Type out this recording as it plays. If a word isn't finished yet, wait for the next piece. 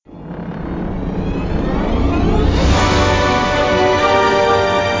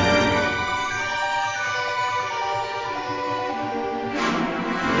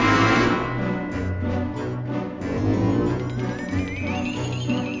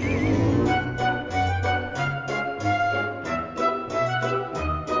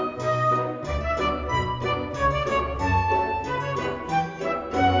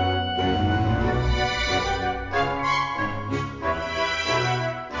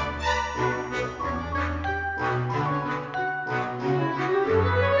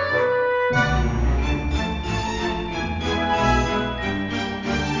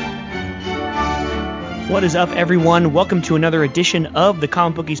What is up, everyone? Welcome to another edition of the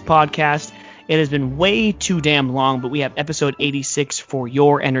Comic Bookies podcast. It has been way too damn long, but we have episode 86 for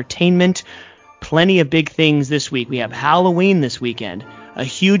your entertainment. Plenty of big things this week. We have Halloween this weekend, a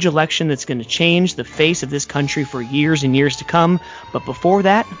huge election that's going to change the face of this country for years and years to come. But before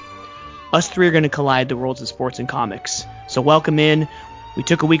that, us three are going to collide the worlds of sports and comics. So welcome in. We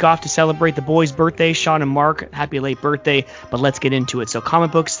took a week off to celebrate the boys' birthdays, Sean and Mark. Happy late birthday, but let's get into it. So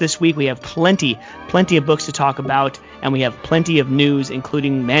comic books this week, we have plenty of books to talk about, and we have plenty of news,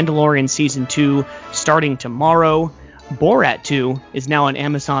 including Mandalorian Season 2 starting tomorrow. Borat 2 is now on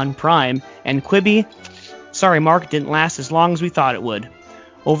Amazon Prime, and Quibi, sorry Mark, didn't last as long as we thought it would.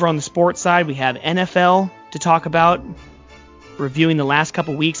 Over on the sports side, we have NFL to talk about, reviewing the last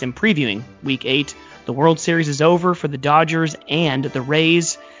couple weeks and previewing Week 8. The World Series is over for the Dodgers and the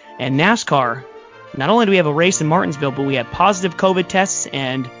Rays. And NASCAR, not only do we have a race in Martinsville, but we have positive COVID tests,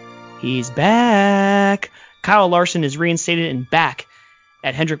 and he's back. Kyle Larson is reinstated and back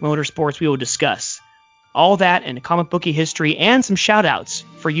at Hendrick Motorsports. We will discuss all that and comic bookie history and some shout-outs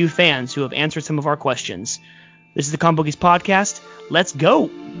for you fans who have answered some of our questions. This is the Comic Bookies Podcast. Let's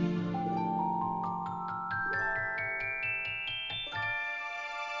go!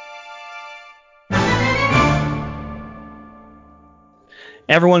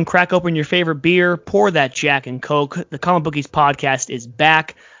 Everyone, crack open your favorite beer, pour that Jack and Coke. The Comic Bookies Podcast is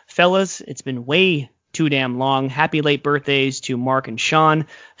back. Fellas, it's been way too damn long. Happy late birthdays to Mark and Sean.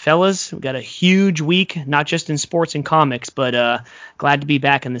 Fellas, we got a huge week, not just in sports and comics, but glad to be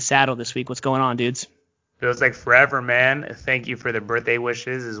back in the saddle this week. What's going on, dudes? Feels like forever, man. Thank you for the birthday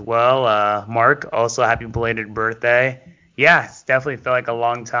wishes as well. Mark, also happy belated birthday. Yeah, it's definitely felt like a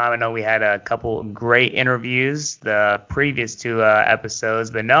long time. I know we had a couple great interviews the previous two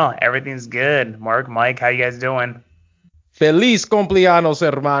episodes, but no, everything's good. Mark, Mike, how you guys doing? Feliz cumpleaños,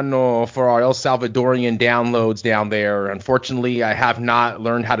 hermano, for our El Salvadorian downloads down there. Unfortunately, I have not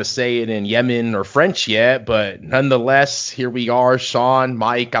learned how to say it in Yemen or French yet, but nonetheless, here we are. Sean,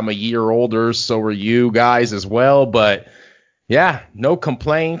 Mike, I'm a year older, so are you guys as well. But yeah, no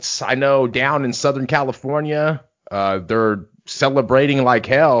complaints. I know down in Southern California, they're celebrating like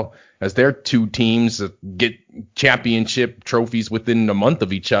hell as their two teams get championship trophies within a month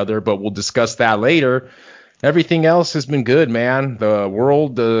of each other, but we'll discuss that later. Everything else has been good, man. The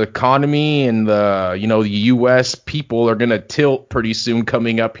world, the economy, and the U.S. people are going to tilt pretty soon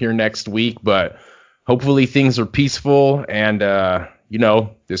coming up here next week, but hopefully things are peaceful and,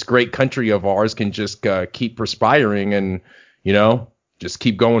 this great country of ours can just keep perspiring and, just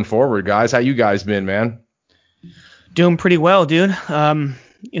keep going forward, guys. How you guys been, man? Doing pretty well, dude.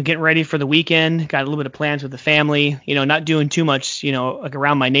 Getting ready for the weekend. Got a little bit of plans with the family. Not doing too much, like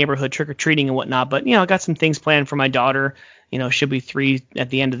around my neighborhood, trick-or-treating and whatnot. But, I got some things planned for my daughter. She'll be 3 at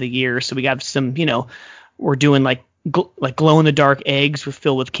the end of the year. So we got some, we're doing like glow-in-the-dark eggs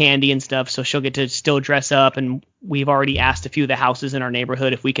filled with candy and stuff. So she'll get to still dress up. And we've already asked a few of the houses in our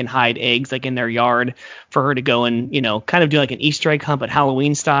neighborhood if we can hide eggs like in their yard for her to go and, kind of do like an Easter egg hunt, but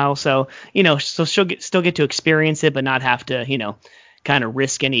Halloween style. So, so she'll still get to experience it, but not have to, kind of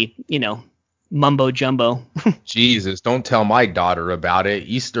risk any, mumbo jumbo. Jesus, don't tell my daughter about it.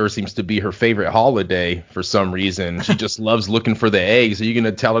 Easter seems to be her favorite holiday for some reason. She just loves looking for the eggs. Are you going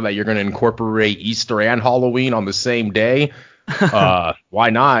to tell her that you're going to incorporate Easter and Halloween on the same day? Why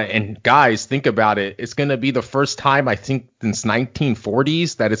not? And guys, think about it. It's going to be the first time, I think, since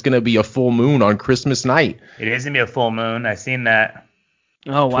 1940s that it's going to be a full moon on Christmas night. It is going to be a full moon. I've seen that.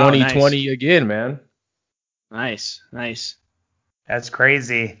 Oh, wow. 2020 nice. Again, man. Nice. That's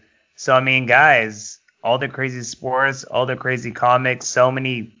crazy. So, guys, all the crazy sports, all the crazy comics, so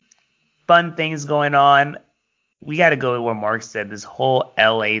many fun things going on. We got to go with what Mark said, this whole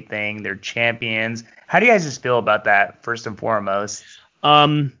LA thing. They're champions. How do you guys just feel about that, first and foremost?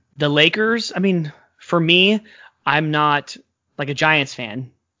 The Lakers, for me, I'm not like a Giants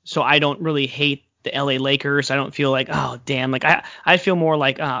fan, so I don't really hate the LA Lakers. I don't feel like, oh, damn. Like, I feel more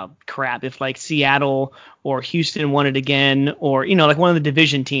like, oh, crap, if like Seattle or Houston won it again, or, like one of the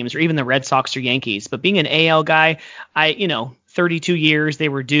division teams, or even the Red Sox or Yankees. But being an AL guy, 32 years they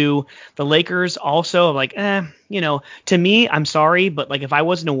were due. The Lakers also like, to me, I'm sorry, but like if I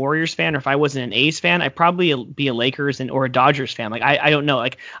wasn't a Warriors fan or if I wasn't an A's fan, I'd probably be a Lakers or a Dodgers fan. Like I don't know,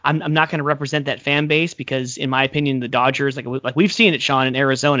 like I'm not going to represent that fan base because in my opinion, the Dodgers, like we've seen it, Sean, in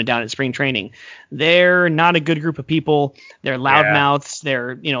Arizona down at spring training, they're not a good group of people. They're loudmouths.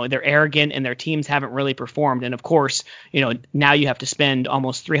 They're they're arrogant, and their teams haven't really performed. And of course, now you have to spend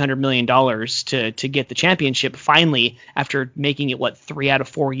almost $300 million to get the championship finally after making it 3 out of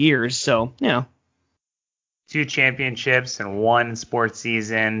 4 years. So 2 championships in 1 sports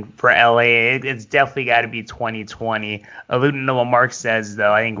season for LA. It's definitely got to be 2020. Alluding to what Mark says,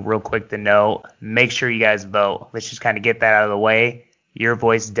 though, I think real quick to note, make sure you guys vote. Let's just kind of get that out of the way. Your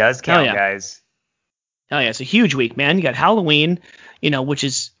voice does count, guys. Oh, yeah, it's a huge week, man. You got Halloween, which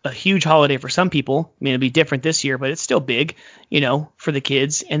is a huge holiday for some people. I mean, it'll be different this year, but it's still big, for the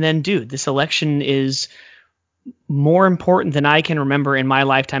kids. And then, dude, this election is more important than I can remember in my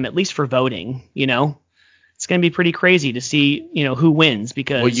lifetime, at least for voting, It's going to be pretty crazy to see, who wins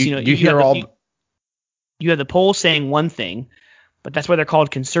because, you have the polls saying one thing, but that's why they're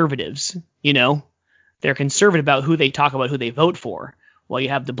called conservatives, They're conservative about who they talk about, who they vote for. Well, you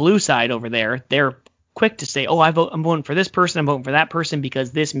have the blue side over there. They're quick to say, I'm voting for this person, I'm voting for that person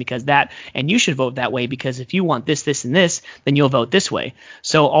because this and because that, and you should vote that way because if you want this, this, and this, then you'll vote this way.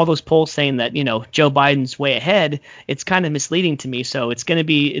 So all those polls saying that, Joe Biden's way ahead, it's kind of misleading to me. So it's going to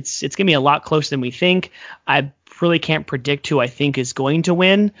be a lot closer than we think. I really can't predict who I think is going to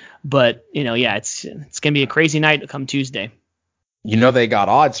win, but it's going to be a crazy night come Tuesday. They got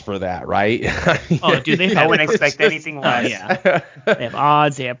odds for that, right? Oh, dude, I wouldn't expect anything less. Oh, yeah. They have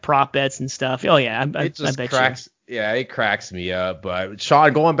odds, they have prop bets and stuff. Oh, yeah, I bet cracks. Yeah, it cracks me up. But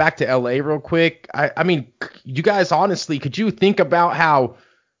Sean, going back to LA real quick, I mean, you guys, honestly, could you think about how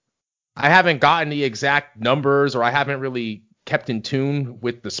I haven't gotten the exact numbers or I haven't really kept in tune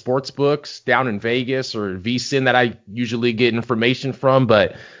with the sports books down in Vegas or VSiN that I usually get information from,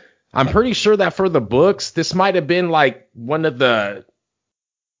 but I'm pretty sure that for the books, this might have been like one of the,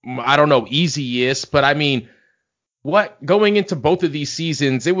 I don't know, easiest, but I mean, going into both of these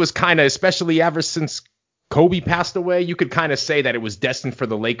seasons, it was kind of, especially ever since Kobe passed away, you could kind of say that it was destined for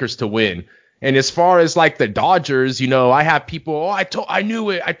the Lakers to win. And as far as like the Dodgers, I have people, I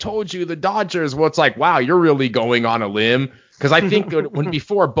knew it, I told you the Dodgers. Well, it's like, wow, you're really going on a limb. Because I think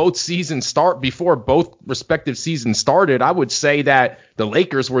before both respective seasons started, I would say that the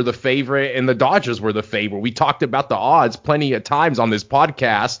Lakers were the favorite and the Dodgers were the favorite. We talked about the odds plenty of times on this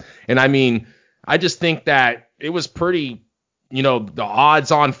podcast. And I mean, I just think that it was pretty, the odds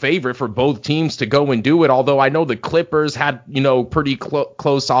on favorite for both teams to go and do it. Although I know the Clippers had, pretty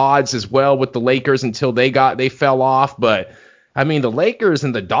close odds as well with the Lakers until they fell off. But I mean, the Lakers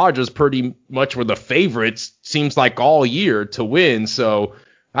and the Dodgers pretty much were the favorites, seems like all year to win. So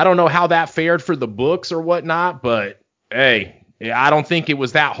I don't know how that fared for the books or whatnot, but hey, I don't think it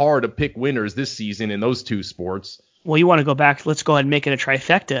was that hard to pick winners this season in those two sports. Well, you want to go back, let's go ahead and make it a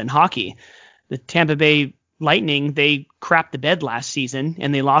trifecta in hockey. The Tampa Bay Lightning, they crapped the bed last season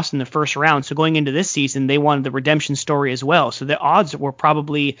and they lost in the first round. So going into this season, they wanted the redemption story as well. So the odds were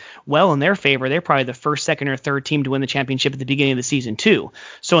probably well in their favor. They're probably the first, second, or third team to win the championship at the beginning of the season too.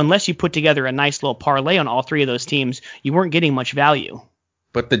 So unless you put together a nice little parlay on all three of those teams, you weren't getting much value.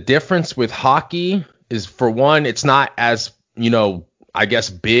 But the difference with hockey is, for one, it's not as, I guess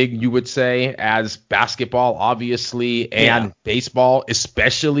big, you would say, as basketball, obviously, and baseball,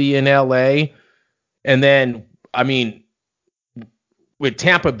 especially in LA. And then, I mean, with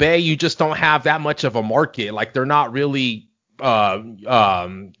Tampa Bay, you just don't have that much of a market. Like they're not really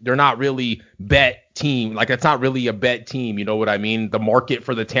bet team. Like it's not really a bet team. You know what I mean? The market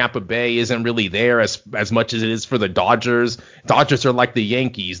for the Tampa Bay isn't really there as much as it is for the Dodgers. Dodgers are like the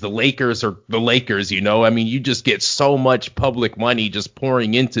Yankees. The Lakers are the Lakers. I mean, you just get so much public money just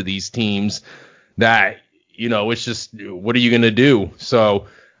pouring into these teams that, it's just, what are you going to do? So,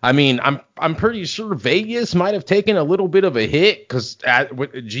 I mean, I'm pretty sure Vegas might have taken a little bit of a hit because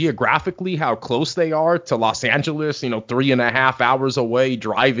geographically how close they are to Los Angeles, 3.5 hours away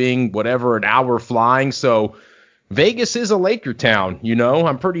driving, whatever, an hour flying. So Vegas is a Laker town,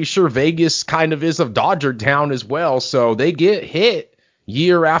 I'm pretty sure Vegas kind of is a Dodger town as well. So they get hit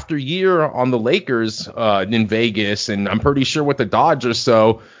year after year on the Lakers in Vegas, and I'm pretty sure with the Dodgers.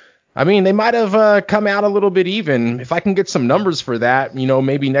 So I mean, they might have come out a little bit even. If I can get some numbers for that,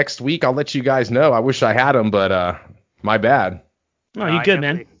 maybe next week I'll let you guys know. I wish I had them, but my bad. Oh, you good,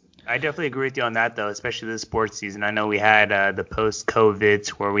 man. I definitely agree with you on that, though, especially this sports season. I know we had the post-COVID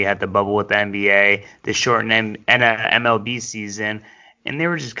where we had the bubble with the NBA, the shortened MLB season, and they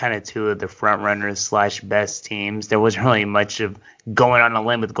were just kind of two of the front runners / best teams. There wasn't really much of going on a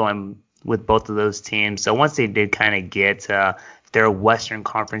limb with both of those teams. So once they did kind of get their Western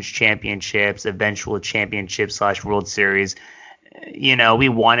Conference championships, eventual championship / World Series, we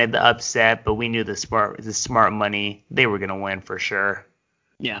wanted the upset, but we knew the smart money, they were going to win for sure.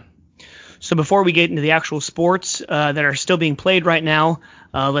 Yeah. So before we get into the actual sports that are still being played right now,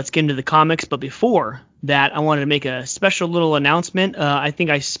 let's get into the comics. But before that, I wanted to make a special little announcement. I think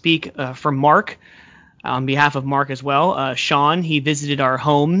I speak for Mark, on behalf of Mark as well. Sean, he visited our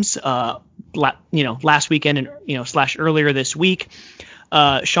homes last weekend and slash earlier this week.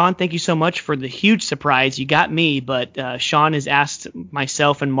 Sean, thank you so much for the huge surprise. You got me, but Sean has asked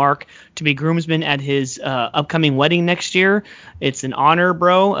myself and Mark to be groomsmen at his upcoming wedding next year. It's an honor,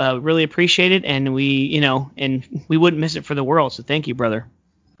 bro. Really appreciate it, and we wouldn't miss it for the world. So thank you, brother.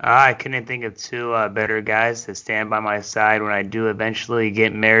 I couldn't think of two better guys to stand by my side when I do eventually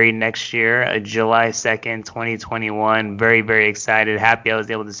get married next year, July 2nd, 2021. Very, very excited. Happy I was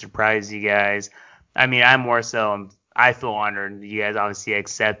able to surprise you guys. I mean, I'm more so. I feel honored. You guys obviously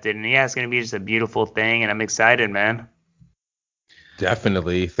accepted. And yeah, it's going to be just a beautiful thing. And I'm excited, man.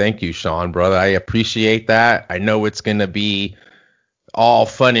 Definitely. Thank you, Sean, brother. I appreciate that. I know it's going to be all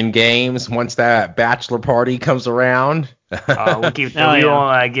fun and games once that bachelor party comes around. We won't give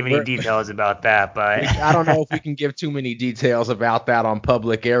any details about that, but I don't know if we can give too many details about that on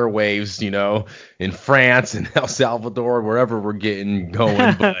public airwaves, in France and El Salvador, wherever we're getting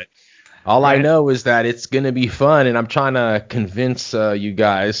going. But all right. I know is that it's going to be fun, and I'm trying to convince you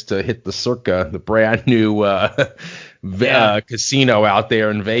guys to hit the Circa, the brand new casino out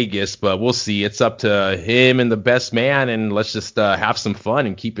there in Vegas. But we'll see. It's up to him and the best man, and let's just have some fun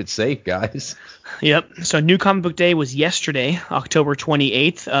and keep it safe, guys. Yep. So New Comic Book Day was yesterday, October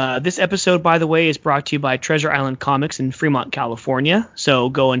 28th. This episode, by the way, is brought to you by Treasure Island Comics in Fremont, California. So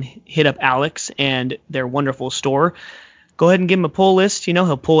go and hit up Alex and their wonderful store. Go ahead and give him a pull list.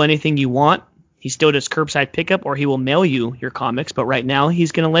 He'll pull anything you want. He still does curbside pickup, or he will mail you your comics. But right now,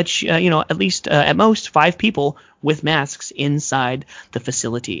 he's going to let you, at least at most 5 people with masks inside the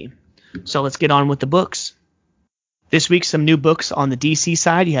facility. So let's get on with the books. This week, some new books on the DC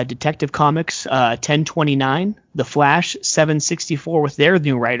side. You had Detective Comics 1029, The Flash 764 with their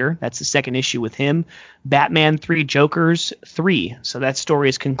new writer. That's the second issue with him. Batman 3 Jokers 3. So that story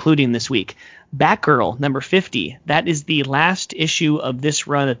is concluding this week. Batgirl number 50. That is the last issue of this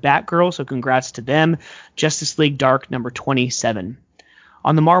run of Batgirl, so congrats to them. Justice League Dark number 27.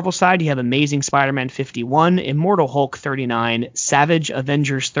 On the Marvel side, you have Amazing Spider-Man 51, Immortal Hulk 39, Savage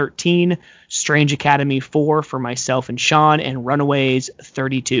Avengers 13, Strange Academy 4 for myself and Sean, and Runaways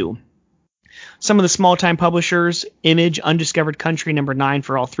 32. Some of the small-time publishers, Image, Undiscovered Country number 9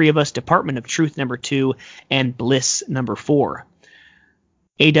 for all 3 of us, Department of Truth number 2, and Bliss number 4.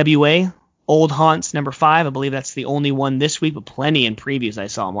 AWA, Old Haunts number 5. I believe that's the only one this week, but plenty in previews I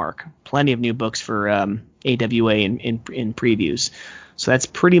saw, Mark. Plenty of new books for AWA in previews. So that's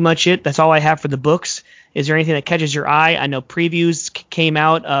pretty much it. That's all I have for the books. Is there anything that catches your eye? I know previews came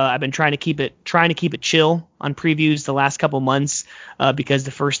out. I've been trying to keep it chill on previews the last couple months because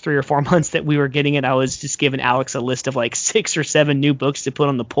the first 3 or 4 months that we were getting it, I was just giving Alex a list of like 6 or 7 new books to put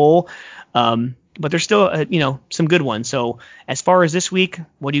on the poll. But there's still some good ones. So as far as this week,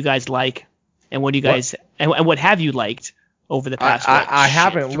 what do you guys like, and what do you guys and what have you liked over the past I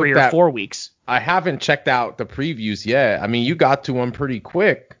haven't 3 or 4 weeks? I haven't checked out the previews yet. I mean, you got to them pretty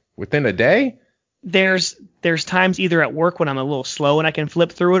quick, within a day. There's times either at work when I'm a little slow and I can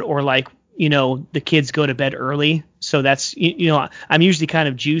flip through it, or like, the kids go to bed early. So that's, I'm usually kind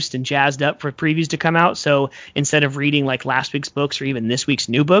of juiced and jazzed up for previews to come out. So instead of reading like last week's books or even this week's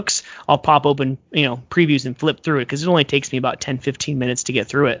new books, I'll pop open, previews and flip through it because it only takes me about 10-15 minutes to get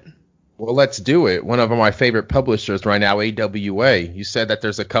through it. Well, let's do it. One of my favorite publishers right now, AWA. You said that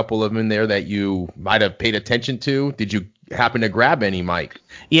there's a couple of them in there that you might have paid attention to. Did you happen to grab any, Mike?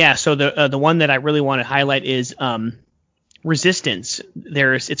 Yeah, so the one that I really want to highlight is Resistance.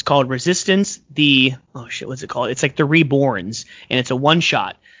 It's called Resistance. What's it called? It's like the Reborns, and it's a one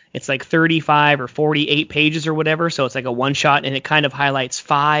shot. It's like 35 or 48 pages or whatever, so it's like a one shot, and it kind of highlights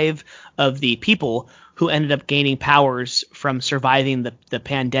 5 of the people who ended up gaining powers from surviving the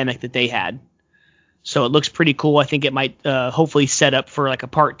pandemic that they had. So it looks pretty cool. I think it might hopefully set up for like a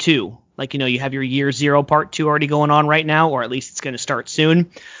part 2. Like, you have your Year Zero part 2 already going on right now, or at least it's going to start soon.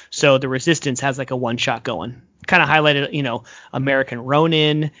 So the Resistance has like a one shot going. Kind of highlighted, American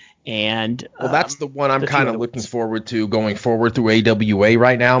Ronin and that's the one I'm kind of looking forward to going forward through AWA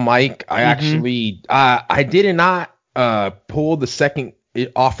right now, Mike. I actually I did not pull the second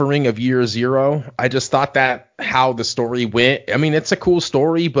offering of Year Zero. I just thought that how the story went. I mean, it's a cool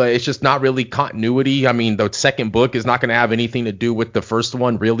story, but it's just not really continuity. I mean, the second book is not going to have anything to do with the first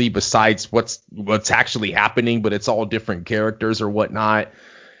one, really, besides what's actually happening. But it's all different characters or whatnot.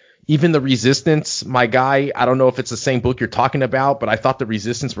 Even the Resistance, my guy, I don't know if it's the same book you're talking about, but I thought the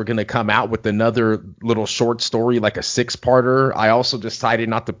Resistance were going to come out with another little short story, like a 6-parter. I also decided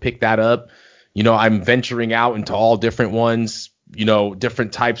not to pick that up. I'm venturing out into all different ones,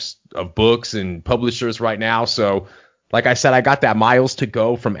 different types of books and publishers right now. So, like I said, I got that Miles to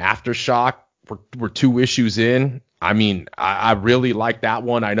Go from Aftershock. We're 2 issues in. I mean, I really like that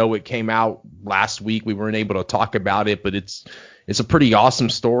one. I know it came out last week. We weren't able to talk about it, but it's a pretty awesome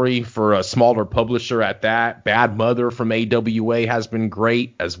story for a smaller publisher at that. Bad Mother from AWA has been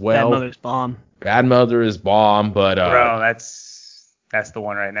great as well. Bad Mother's bomb. Bad Mother is bomb, but Bro, that's the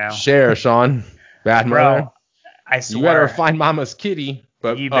one right now. Share, Sean. Bad Mother. Bro, I swear. You better find Mama's Kitty.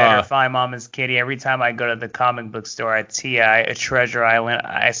 But you better find Mama's Kitty. Every time I go to the comic book store at TI, a Treasure Island,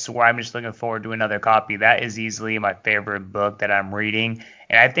 I swear I'm just looking forward to another copy. That is easily my favorite book that I'm reading.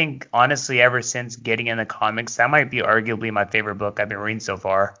 And I think, honestly, ever since getting in the comics, that might be arguably my favorite book I've been reading so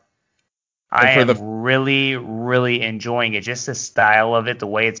far. I am really, really enjoying it. Just the style of it, the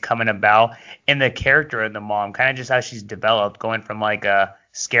way it's coming about, and the character of the mom, kind of just how she's developed, going from like a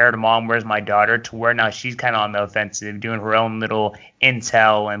scared mom, where's my daughter, to where now she's kind of on the offensive, doing her own little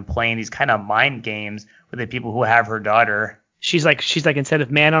intel and playing these kind of mind games with the people who have her daughter. She's like instead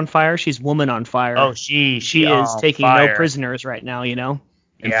of man on fire, she's woman on fire. Oh, she is taking no prisoners right now, you know.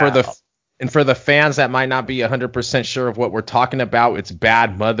 And for the fans that might not be 100% sure of what we're talking about, it's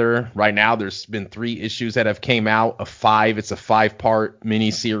Bad Mother. Right now, there's been 3 issues that have came out of 5. It's a 5-part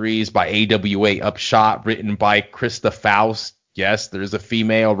miniseries by AWA Upshot, written by Krista Faust. Yes, there's a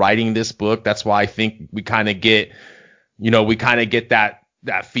female writing this book. That's why I think we kind of get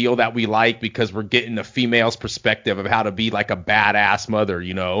that feel that we like, because we're getting the female's perspective of how to be like a badass mother,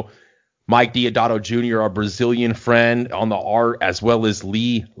 you know. Mike Deodato Jr., our Brazilian friend, on the art, as well as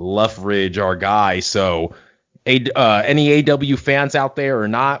Lee Luffridge, our guy. So any AW fans out there or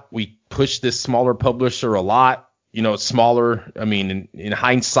not, we push this smaller publisher a lot. You know, it's smaller. I mean, in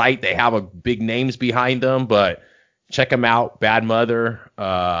hindsight, they have a big names behind them, but check them out. Bad Mother.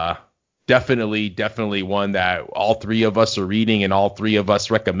 Definitely one that all 3 of us are reading and all 3 of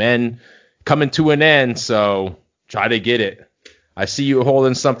us recommend. Coming to an end, so try to get it. I see you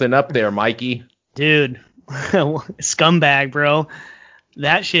holding something up there, Mikey. Dude, scumbag, bro.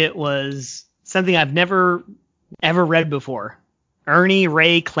 That shit was something I've never, ever read before. Ernie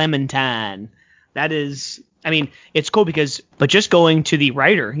Ray Clementine. That is, I mean, it's cool but just going to the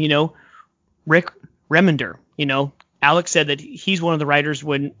writer, you know, Rick Remender, you know, Alex said that he's one of the writers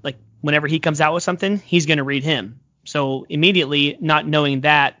whenever he comes out with something, he's going to read him. So immediately, not knowing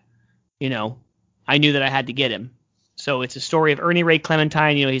that, you know, I knew that I had to get him. So it's a story of Ernie Ray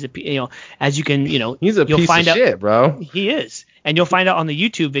Clementine. You know, as you can, you know, he's a piece of shit, bro. He is. And you'll find out on the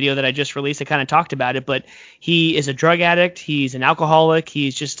YouTube video that I just released, I kind of talked about it, but he is a drug addict. He's an alcoholic.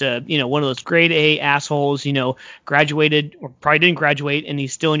 He's just one of those grade A assholes, you know, graduated or probably didn't graduate, and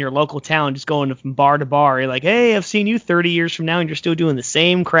he's still in your local town, just going from bar to bar. You're like, hey, I've seen you 30 years from now and you're still doing the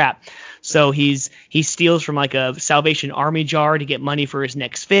same crap. So he steals from like a Salvation Army jar to get money for his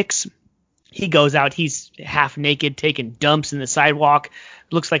next fix. He goes out, he's half naked, taking dumps in the sidewalk.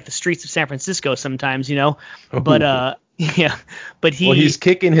 Looks like the streets of San Francisco sometimes, you know. But yeah, but he's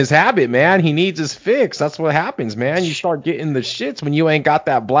kicking his habit, man. He needs his fix. That's what happens, man. You start getting the shits when you ain't got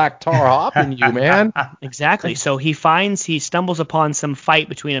that black tar hop in you, man. Exactly. So he stumbles upon some fight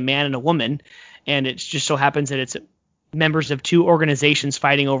between a man and a woman, and it just so happens that it's members of 2 organizations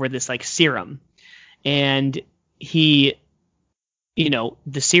fighting over this like serum. And the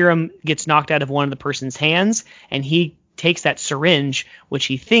serum gets knocked out of one of the person's hands, and he takes that syringe, which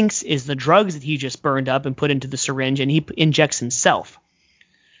he thinks is the drugs that he just burned up, and put into the syringe, and he injects himself.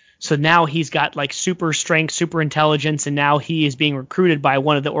 So now he's got like super strength, super intelligence, and now he is being recruited by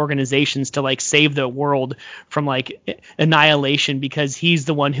one of the organizations to like save the world from like annihilation, because he's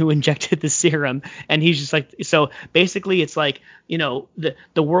the one who injected the serum. And he's just like, so basically it's like, you know,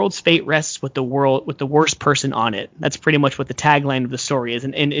 the world's fate rests with the worst person on it. That's pretty much what the tagline of the story is,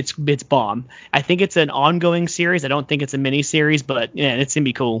 and it's bomb. I think it's an ongoing series. I don't think it's a mini series, but yeah, it's gonna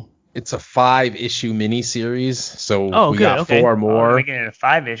be cool. It's a 5-issue miniseries, so we got 4 more. Making it a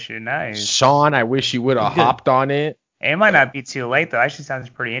 5-issue, nice. Sean, I wish you would have hopped on it. It might not be too late though. Actually, sounds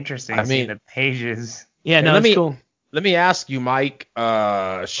pretty interesting. Seeing the pages. Yeah, no, it's cool. Let me ask you, Mike.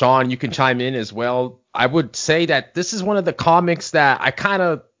 Sean, you can chime in as well. I would say that this is one of the comics that I kind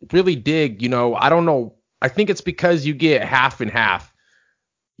of really dig. You know, I don't know. I think it's because you get half and half.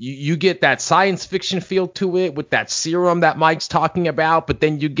 You get that science fiction feel to it with that serum that Mike's talking about, but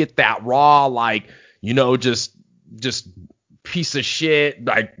then you get that raw, like, you know, just piece of shit,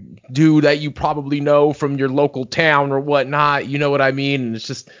 like dude that you probably know from your local town or whatnot. You know what I mean? And it's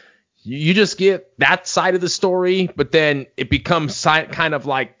just, you just get that side of the story, but then it becomes kind of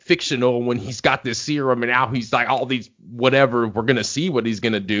like fictional when he's got this serum and now he's like all these whatever. We're going to see what he's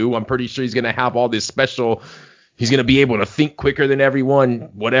going to do. I'm pretty sure he's going to have all this special. He's going to be able to think quicker than everyone,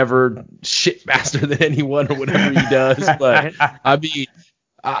 whatever, shit faster than anyone or whatever he does. But I mean,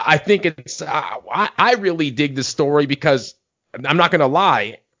 I think it's I really dig this story because I'm not gonna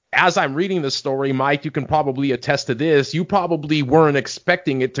lie. As I'm reading the story, Mike, you can probably attest to this. You probably weren't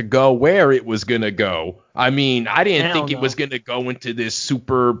expecting it to go where it was going to go. I mean, I didn't think it was going to go into this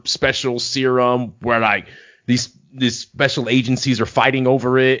super special serum where like these special agencies are fighting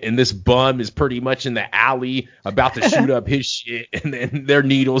over it, and this bum is pretty much in the alley about to shoot up his shit, and then their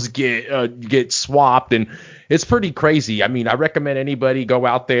needles get swapped, and it's pretty crazy. I mean, I recommend anybody go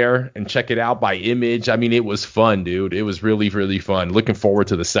out there and check it out by Image. I mean, it was fun, dude. It was really, really fun. Looking forward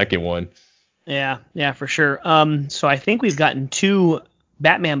to the second one. Yeah, for sure. So I think we've gotten 2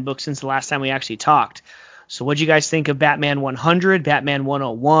 Batman books since the last time we actually talked. So what'd you guys think of Batman 100, Batman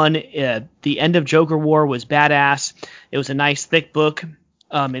 101? The End of Joker War was badass. It was a nice thick book,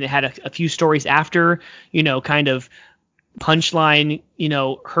 and it had a few stories after, kind of punchline,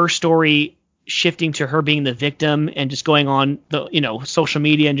 her story shifting to her being the victim and just going on the, social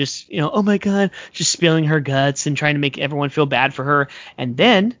media and just, oh my God, just spilling her guts and trying to make everyone feel bad for her. And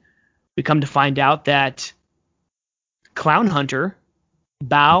then we come to find out that Clown Hunter,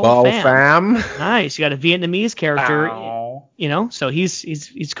 Bao Pham. Nice. You got a Vietnamese character, so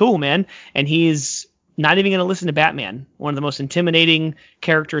he's cool, man. And he's not even going to listen to Batman. One of the most intimidating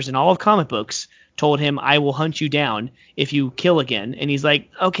characters in all of comic books told him, I will hunt you down if you kill again. And he's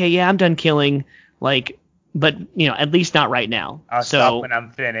like, okay, yeah, I'm done killing. But at least not right now. I'll stop when I'm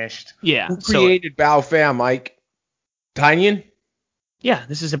finished. Yeah. Who created Bao Pham, Mike? Tynion? Yeah,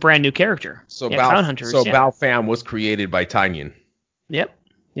 this is a brand new character. Clown Hunters. So Bao Pham was created by Tynion. Yep.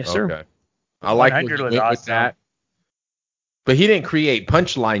 Yes, sir. Okay. I like what you went with that. But he didn't create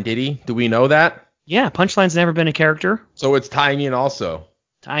Punchline, did he? Do we know that? Yeah, Punchline's never been a character. So it's Tynion also.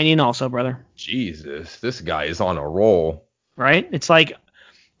 Tynion also, brother. Jesus, this guy is on a roll. Right? It's like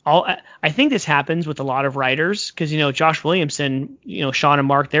I think this happens with a lot of writers because, Josh Williamson, Sean and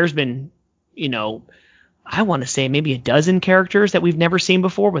Mark, there's been, I want to say maybe a dozen characters that we've never seen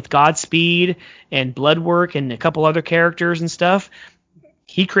before with Godspeed and Bloodwork and a couple other characters and stuff.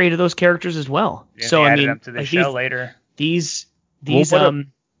 He created those characters as well. Yeah, so I mean, them to the show later. Go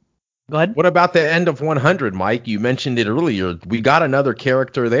ahead. What about the End of 100, Mike? You mentioned it earlier. We got another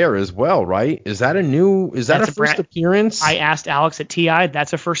character there as well, right? Is that a first appearance? I asked Alex at TI.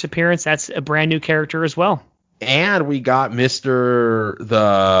 That's a first appearance. That's a brand new character as well. And we got Mr.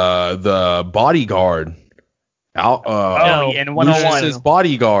 the bodyguard. In 101. His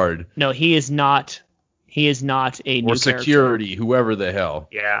bodyguard. No, he is not. He is not a new or security, character. Whoever the hell.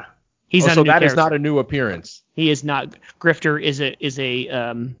 Yeah. He's not so a new that character. is not a new appearance. He is not. Grifter is a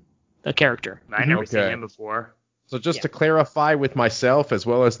character. I never seen him before. So just to clarify with myself as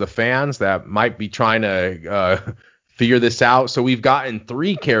well as the fans that might be trying to figure this out. So we've gotten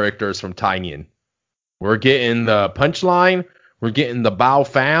 3 characters from Tynion. We're getting the Punchline, we're getting the Bao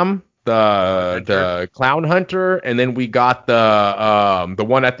Pham, the Clown Hunter, and then we got the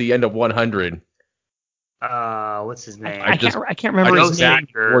one at the end of 100. What's his name? I can't remember his name.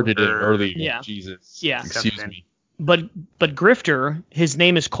 I worded it earlier. Yeah. Jesus. Yeah. Excuse me. But Grifter, his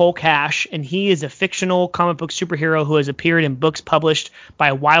name is Cole Cash, and he is a fictional comic book superhero who has appeared in books published by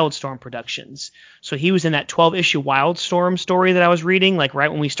Wildstorm Productions. So he was in that 12-issue Wildstorm story that I was reading, like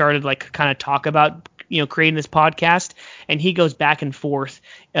right when we started, like kind of talk about creating this podcast, and he goes back and forth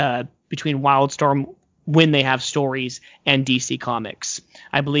between Wildstorm when they have stories and DC Comics.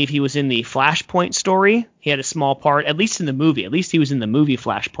 I believe he was in the Flashpoint story. He had a small part, at least in the movie. At least he was in the movie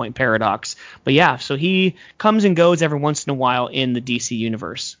Flashpoint Paradox. But yeah, so he comes and goes every once in a while in the DC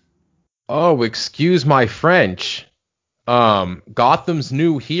universe. Oh, excuse my French. Gotham's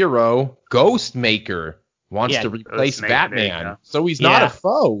new hero, Ghostmaker, wants to replace Batman. So he's not a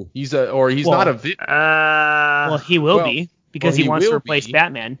foe. He's not a well, he will be because he wants to replace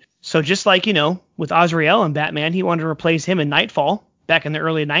Batman. So just like, with Azrael and Batman, he wanted to replace him in Nightfall back in the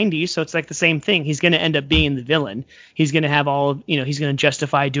early 90s. So it's like the same thing. He's going to end up being the villain. He's going to have he's going to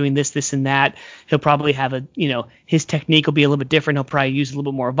justify doing this, and that. He'll probably have his technique will be a little bit different. He'll probably use a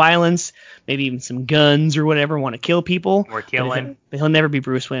little bit more violence, maybe even some guns or whatever, want to kill people. Or kill him. But he'll never be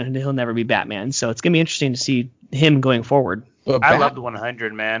Bruce Wayne. He'll never be Batman. So it's going to be interesting to see him going forward. I loved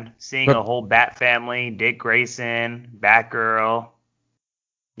 100, man. Seeing a whole Bat family, Dick Grayson, Batgirl.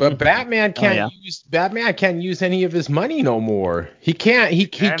 But Batman can't use any of his money no more. He can't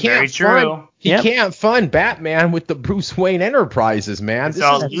fund Batman with the Bruce Wayne Enterprises, man. This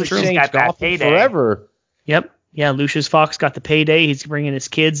has changed Gotham forever. Yep. Yeah, Lucius Fox got the payday. He's bringing his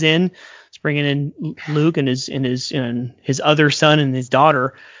kids in. He's bringing in Luke and his other son and his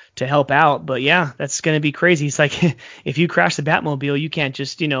daughter to help out. But yeah, that's going to be crazy. It's like if you crash the Batmobile, you can't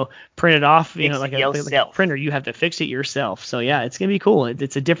just, print it off, like a printer. You have to fix it yourself. So yeah, it's going to be cool.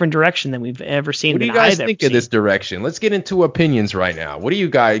 It's a different direction than we've ever seen. What do you guys think of this direction? Let's get into opinions right now. What do you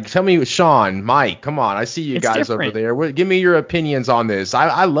guys tell me? Sean, Mike, come on. I see you guys over there. Give me your opinions on this.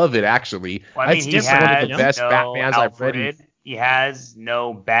 I love it, actually. Well, I mean, it's one of the best Batmans I've read. He has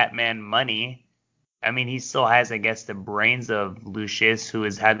no Batman money. I mean, he still has, I guess, the brains of Lucius, who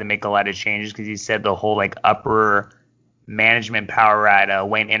has had to make a lot of changes because he said the whole upper management power at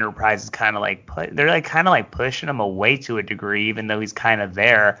Wayne Enterprises kind of pushing him away to a degree, even though he's kind of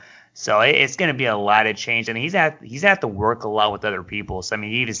there. So it's going to be a lot of change, and he's had to work a lot with other people. So I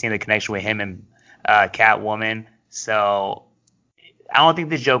mean, you even seen the connection with him and Catwoman. So I don't think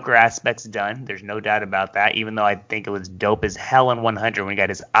the Joker aspect's done. There's no doubt about that. Even though I think it was dope as hell in 100 when he got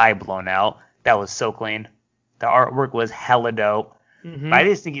his eye blown out. That was so clean. The artwork was hella dope. Mm-hmm. But I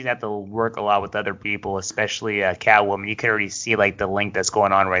just think he's have to work a lot with other people, especially Catwoman. You can already see the link that's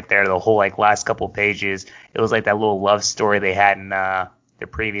going on right there. The whole last couple pages. It was that little love story they had in the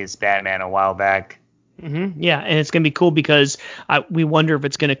previous Batman a while back. Mm-hmm. Yeah, and it's gonna be cool because we wonder if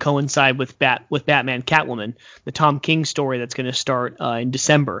it's gonna coincide with Batman Catwoman, the Tom King story that's gonna start in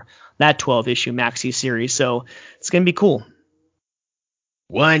December. That 12-issue maxi series. So it's gonna be cool.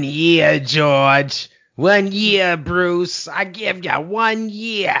 1 year, George. 1 year, Bruce. I give you 1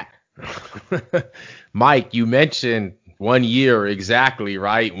 year. Mike, you mentioned 1 year exactly,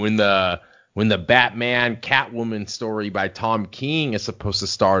 right? When the Batman Catwoman story by Tom King is supposed to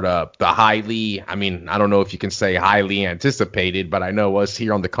start up. I don't know if you can say highly anticipated, but I know us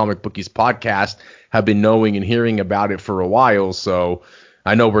here on the Comic Bookies podcast have been knowing and hearing about it for a while. So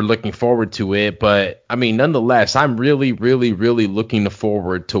I know we're looking forward to it, but I mean, nonetheless, I'm really, really, really looking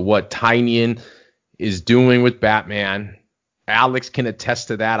forward to what Tynion is doing with Batman. Alex can attest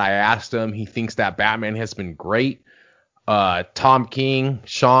to that. I asked him. He thinks that Batman has been great. Tom King,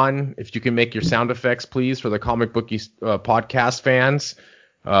 Sean, if you can make your sound effects, please, for the Comic Bookies podcast fans.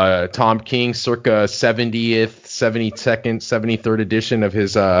 Tom King, circa 70th, 72nd, 73rd edition of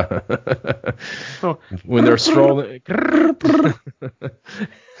his when they're strolling.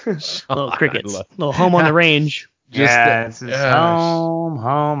 Little crickets, little Home on the Range. This is home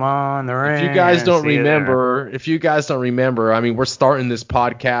on the range. If you guys don't remember, I mean, we're starting this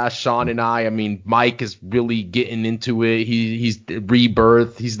podcast, Sean and I mean, Mike is really getting into it. He's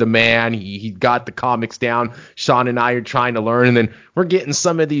Rebirth. He's the man. He got the comics down. Sean and I are trying to learn, and then we're getting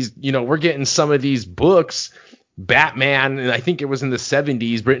some of these books. Batman, and I think it was in the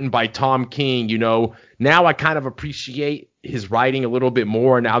 70s, written by Tom King. Now I kind of appreciate his writing a little bit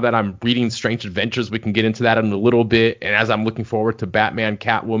more now that I'm reading Strange Adventures. We can get into that in a little bit, and as I'm looking forward to Batman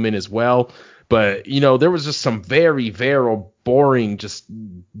Catwoman as well. But there was just some very, very boring just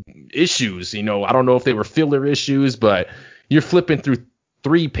issues. I don't know if they were filler issues, but you're flipping through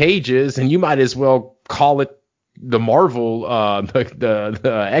 3 pages and you might as well call it the Marvel,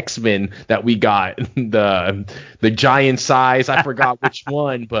 the X-Men that we got, the giant size. I forgot which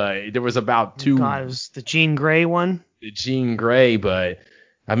one, but there was about 2. God, it was the Jean Grey one. The Jean Grey, but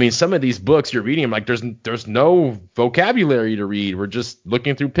I mean, some of these books you're reading, there's no vocabulary to read. We're just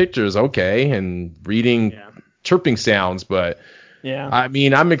looking through pictures, okay, and reading chirping sounds. But yeah, I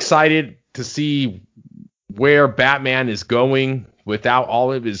mean, I'm excited to see where Batman is going without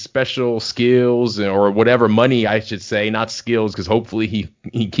all of his special skills or whatever money, I should say, not skills, because hopefully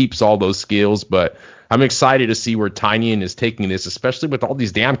he keeps all those skills. But I'm excited to see where Tynion is taking this, especially with all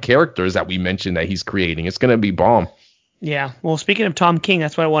these damn characters that we mentioned that he's creating. It's going to be bomb. Yeah. Well, speaking of Tom King,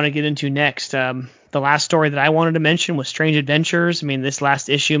 that's what I want to get into next. The last story that I wanted to mention was Strange Adventures. I mean, this last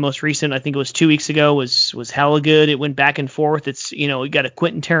issue, most recent, I think it was 2 weeks ago, was hella good. It went back and forth. It's, we got a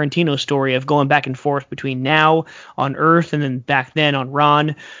Quentin Tarantino story of going back and forth between now on Earth and then back then on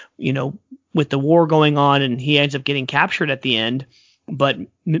Ron, with the war going on, and he ends up getting captured at the end. But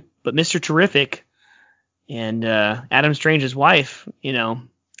Mr. Terrific and Adam Strange's wife,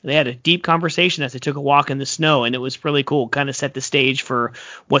 they had a deep conversation as they took a walk in the snow, and it was really cool. Kind of set the stage for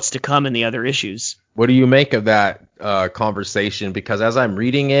what's to come in the other issues. What do you make of that conversation? Because as I'm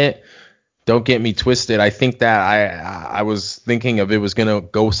reading it, don't get me twisted, I think that I was thinking of it was going to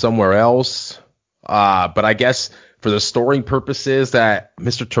go somewhere else. But I guess for the story purposes, that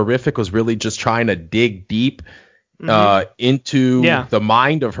Mr. Terrific was really just trying to dig deep into the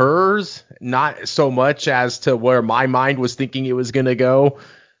mind of hers, not so much as to where my mind was thinking it was going to go.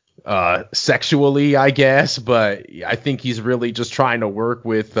 Sexually, I guess, but I think he's really just trying to work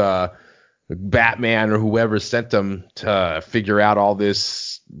with Batman or whoever sent him to figure out all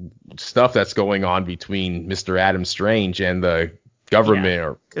this stuff that's going on between Mr. Adam Strange and the government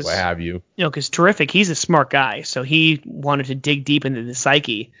or what have you. You know, because Terrific, he's a smart guy, so he wanted to dig deep into the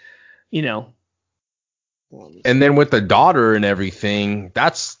psyche, you know. And then with the daughter and everything,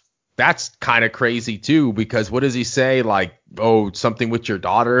 that's kind of crazy too, because what does he say? Like, oh, something with your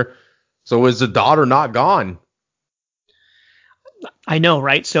daughter. So is the daughter not gone? I know,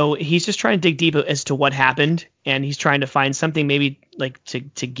 right? So he's just trying to dig deep as to what happened, and he's trying to find something maybe like to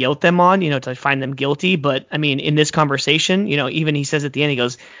guilt them on, you know, to find them guilty. But I mean, in this conversation, you know, even he says at the end, he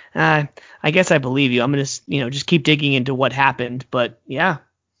goes, I guess I believe you. I'm going to, you know, just keep digging into what happened. But yeah,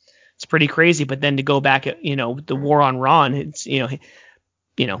 it's pretty crazy. But then to go back at, you know, the war on Ron, it's, you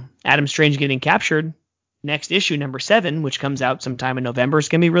know, Adam Strange getting captured. Next issue, number 7, which comes out sometime in November, is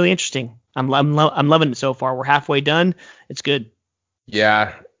going to be really interesting. I'm loving it so far. We're halfway done. It's good.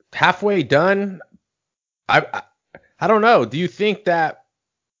 Yeah, halfway done. I don't know. Do you think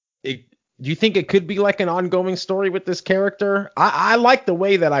it could be like an ongoing story with this character? I like the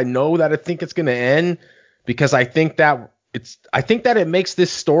way that I know that I think it's going to end, because I think that it makes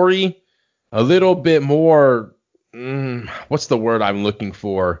this story a little bit more what's the word I'm looking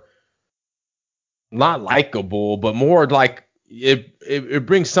for? Not likable, but more like it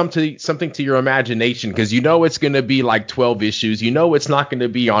brings something to your imagination, because you know it's going to be like 12 issues. You know it's not going to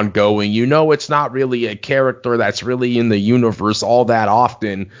be ongoing. You know it's not really a character that's really in the universe all that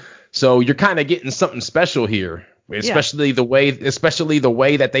often. So you're kind of getting something special here, especially the way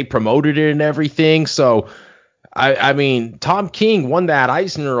that they promoted it and everything. So I mean, Tom King won that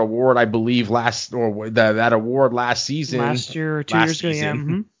Eisner Award, I believe, that award last season. Last year or 2 years ago, yeah.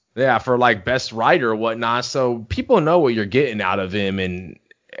 Mm-hmm. Yeah, for like best writer or whatnot. So people know what you're getting out of him. And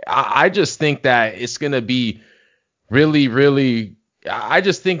I just think that it's going to be really, really, I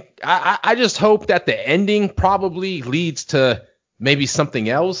just hope that the ending probably leads to maybe something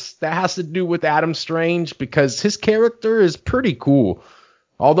else that has to do with Adam Strange, because his character is pretty cool.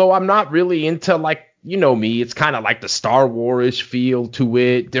 Although I'm not really into, like, you know me, it's kind of like the Star Wars-ish feel to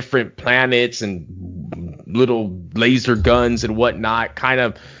it, different planets and little laser guns and whatnot. Kind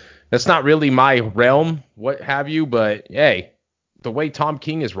of, that's not really my realm, what have you, but hey, the way Tom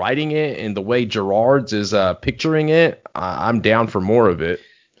King is writing it and the way Gerards is picturing it, I'm down for more of it.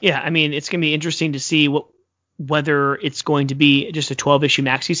 Yeah, I mean, it's going to be interesting to see whether it's going to be just a 12-issue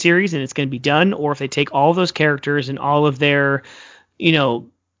maxi series and it's going to be done, or if they take all of those characters and all of their, you know,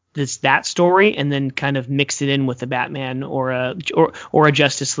 that story and then kind of mix it in with the Batman or a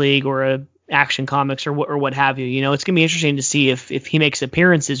Justice League or a Action Comics or what have you. You know, it's going to be interesting to see if he makes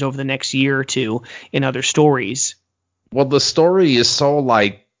appearances over the next year or two in other stories. Well, the story is so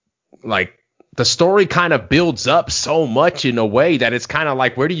like the story kind of builds up so much in a way that it's kind of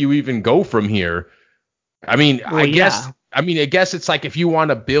like, where do you even go from here? I mean, I guess it's like, if you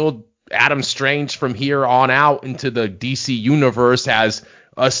want to build Adam Strange from here on out into the DC universe as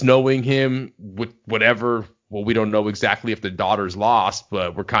us knowing him with whatever. Well, we don't know exactly if the daughter's lost,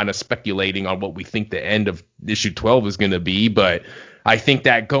 but we're kind of speculating on what we think the end of issue 12 is going to be. But I think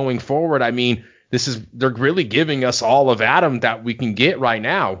that going forward, I mean, they're really giving us all of Adam that we can get right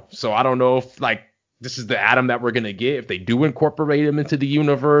now. So I don't know if like this is the Adam that we're going to get if they do incorporate him into the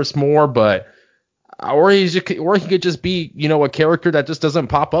universe more, but or he could just be, you know, a character that just doesn't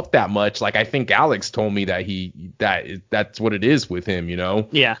pop up that much. Like I think Alex told me that's what it is with him, you know?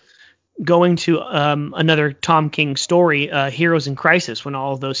 Yeah. Going to another Tom King story, Heroes in Crisis, when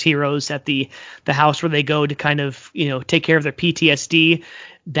all of those heroes at the house where they go to kind of, you know, take care of their PTSD,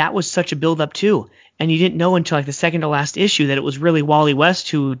 that was such a build-up too. And you didn't know until like the second to last issue that it was really Wally West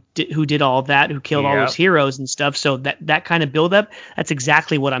who did all of that, who killed all those heroes and stuff. So that kind of build-up, that's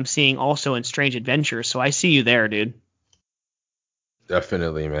exactly what I'm seeing also in Strange Adventures. So I see you there, dude.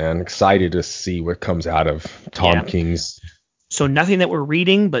 Definitely, man. Excited to see what comes out of Tom King's. So nothing that we're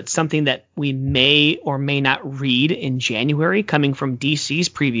reading, but something that we may or may not read in January coming from DC's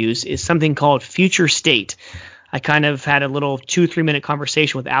previews is something called Future State. I kind of had a little 2-3 minute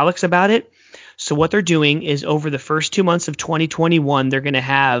conversation with Alex about it. So what they're doing is over the first 2 months of 2021, they're going to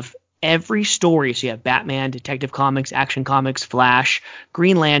have every story. So you have Batman, Detective Comics, Action Comics, Flash,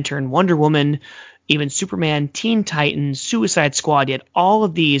 Green Lantern, Wonder Woman, even Superman, Teen Titans, Suicide Squad, yet all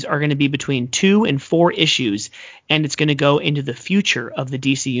of these are going to be between 2 and 4 issues, and it's going to go into the future of the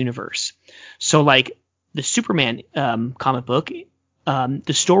DC universe. So like the Superman comic book,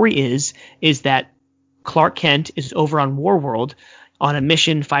 the story is that Clark Kent is over on Warworld on a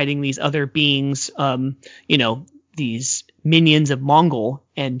mission fighting these other beings, these minions of Mongol,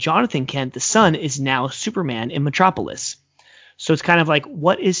 and Jonathan Kent, the son, is now Superman in Metropolis. So it's kind of like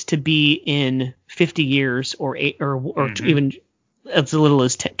what is to be in 50 years or even as little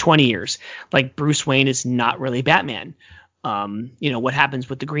as 20 years. Like Bruce Wayne is not really Batman. What happens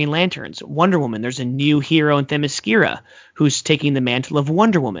with the Green Lanterns, Wonder Woman. There's a new hero in Themyscira who's taking the mantle of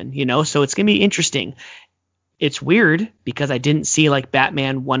Wonder Woman, so it's going to be interesting. It's weird because I didn't see like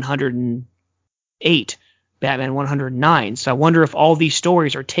Batman 108, Batman 109. So I wonder if all these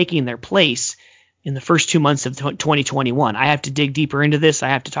stories are taking their place in the first 2 months of 2021. I have to dig deeper into this. I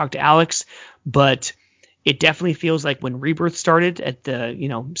have to talk to Alex, but it definitely feels like when Rebirth started at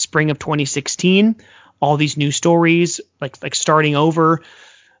the, spring of 2016, all these new stories, like starting over.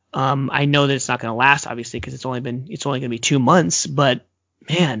 I know that it's not going to last, obviously, because it's only going to be 2 months. But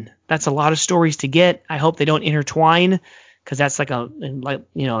man, that's a lot of stories to get. I hope they don't intertwine, because that's like one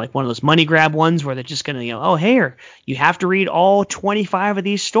of those money grab ones where they're just going to, oh, hey, you have to read all 25 of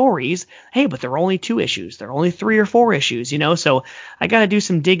these stories. Hey, but they're only 2 issues. They're only 3 or 4 issues, So I got to do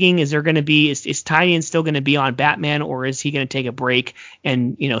some digging. Is there going to be, is Tynion still going to be on Batman, or is he going to take a break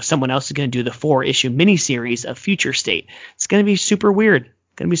and, someone else is going to do the 4-issue miniseries of Future State? It's going to be super weird.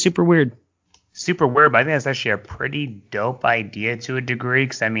 Super weird, but I think that's actually a pretty dope idea to a degree,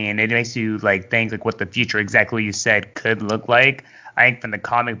 because it makes you think what the future, exactly you said, could look like. I think from the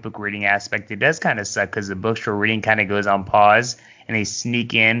comic book reading aspect, it does kind of suck because the books for reading kind of goes on pause, and they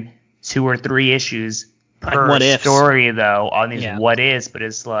sneak in 2 or 3 issues per story though on these what ifs. But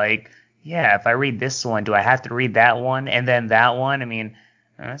it's if I read this one, do I have to read that one and then that one?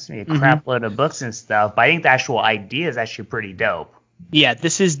 That's gonna be a crap load of books and stuff. But I think the actual idea is actually pretty dope. Yeah,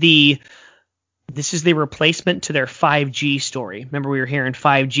 this is the replacement to their 5G story. Remember, we were hearing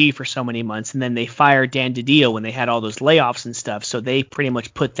 5G for so many months, and then they fired Dan DiDio when they had all those layoffs and stuff. So they pretty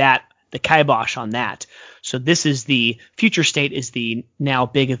much put the kibosh on that. So this is the Future State is the now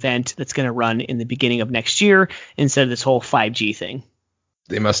big event that's going to run in the beginning of next year instead of this whole 5G thing.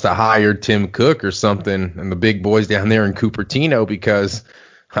 They must have hired Tim Cook or something and the big boys down there in Cupertino, because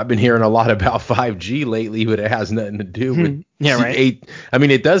I've been hearing a lot about 5G lately, but it has nothing to do with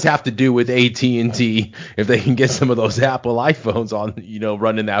it does have to do with AT&T if they can get some of those Apple iPhones on,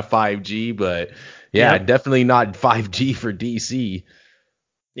 running that 5G. But definitely not 5G for DC.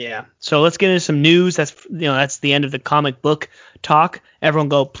 Yeah. So let's get into some news. That's the end of the comic book talk. Everyone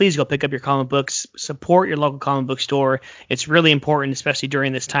please go pick up your comic books, support your local comic book store. It's really important, especially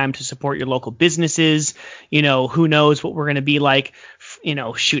during this time, to support your local businesses. Who knows what we're going to be like,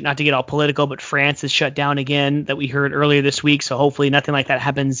 not to get all political, but France is shut down again, that we heard earlier this week. So hopefully nothing like that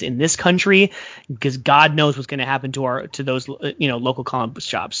happens in this country, because God knows what's going to happen to those, local comic book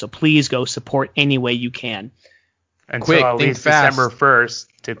shops. So please go support any way you can. Until at least December 1st,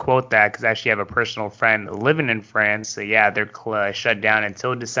 to quote that, because I actually have a personal friend living in France. So, they're shut down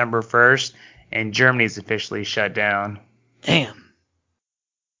until December 1st, and Germany's officially shut down. Damn,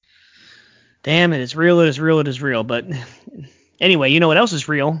 it is real. But anyway, what else is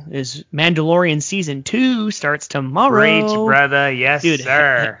real is Mandalorian Season 2 starts tomorrow. Great, brother. Yes,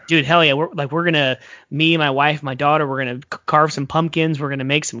 sir. Dude, hell yeah. We're going to, me, my wife, my daughter, we're going to carve some pumpkins. We're going to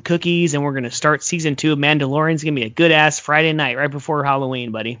make some cookies, and we're going to start Season 2 of Mandalorian. It's going to be a good-ass Friday night right before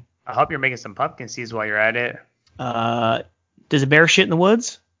Halloween, buddy. I hope you're making some pumpkin seeds while you're at it. Does a bear shit in the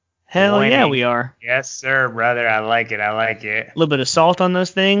woods? Hell yeah, we are. Yes, sir, brother. I like it. A little bit of salt on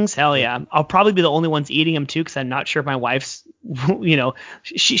those things. Hell yeah. I'll probably be the only ones eating them, too, because I'm not sure if my wife's,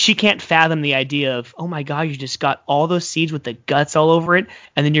 she can't fathom the idea of, oh, my God, you just got all those seeds with the guts all over it,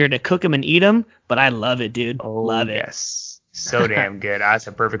 and then you're going to cook them and eat them. But I love it, dude. Love it. Yes. So damn good. That's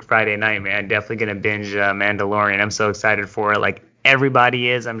a perfect Friday night, man. Definitely going to binge Mandalorian. I'm so excited for it. Everybody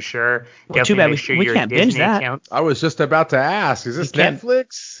is, I'm sure. Well, too bad we can't binge that. I was just about to ask, is this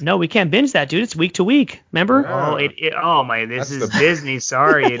Netflix? No, we can't binge that, dude. It's week to week. Remember? This is Disney.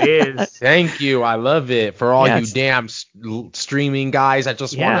 Sorry, it is. Thank you. I love it. For all you damn streaming guys, I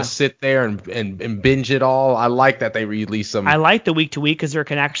just want to sit there and binge it all. I like that they release some. I like the week to week because there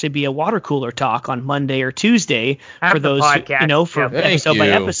can actually be a water cooler talk on Monday or Tuesday for those, for episode by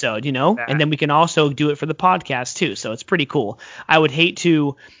episode, and then we can also do it for the podcast too. So it's pretty cool. I would hate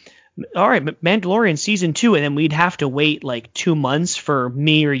to. All right, Mandalorian Season 2, and then we'd have to wait 2 months for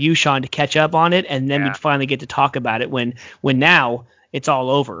me or you, Sean, to catch up on it, and then we'd finally get to talk about it when now it's all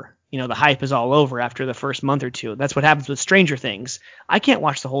over. The hype is all over after the first month or two. That's what happens with Stranger Things. I can't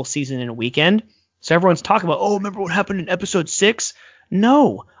watch the whole season in a weekend. So everyone's talking about, remember what happened in episode 6?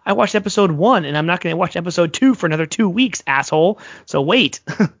 No, I watched episode 1, and I'm not going to watch episode 2 for another 2 weeks, asshole. So wait.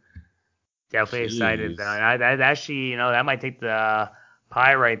 Definitely excited though. That actually, that might take the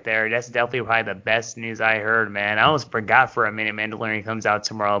pie right there. That's definitely probably the best news I heard, man. I almost forgot for a minute Mandalorian comes out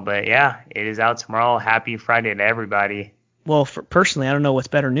tomorrow, but yeah, it is out tomorrow. Happy Friday to everybody. Well, personally, I don't know what's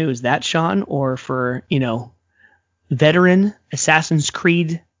better news, that, Sean, or for, veteran Assassin's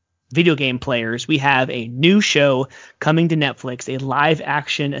Creed video game players, we have a new show coming to Netflix, a live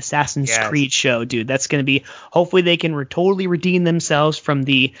action Assassin's Creed show, dude. That's going to be, hopefully they can totally redeem themselves from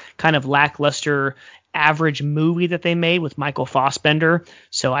the kind of lackluster average movie that they made with Michael Fassbender.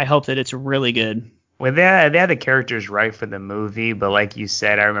 So I hope that it's really good. Well, they had the characters right for the movie, but like you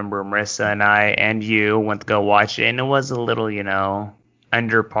said, I remember Marissa and I and you went to go watch it, and it was a little,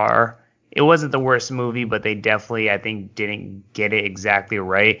 under par. It wasn't the worst movie, but they definitely, I think, didn't get it exactly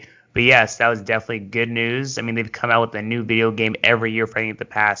right. But yes, that was definitely good news. I mean, they've come out with a new video game every year for I think the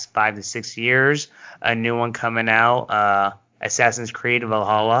past 5 to 6 years. A new one coming out, Assassin's Creed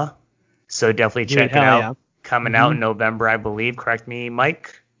Valhalla. So definitely check it out. Yeah. Coming out in November, I believe. Correct me,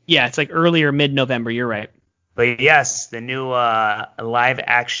 Mike? Yeah, it's like early or mid-November. You're right. But yes, the new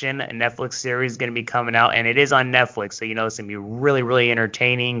live-action Netflix series is going to be coming out, and it is on Netflix. So, it's going to be really, really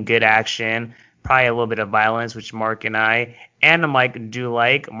entertaining, good action, probably a little bit of violence, which Mark and I and Mike do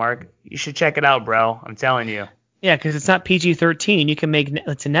like. Mark, you should check it out, bro. I'm telling you. Yeah, because it's not PG-13. You can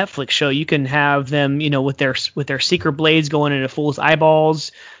it's a Netflix show. You can have them, with their secret blades going into fools'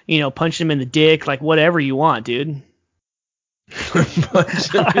 eyeballs, punch them in the dick, like whatever you want, dude.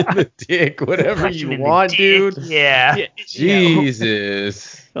 Punch him in the dick, whatever you want, dude. Yeah.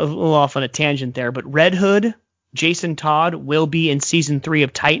 Jesus. A little off on a tangent there, but Red Hood, Jason Todd will be in season 3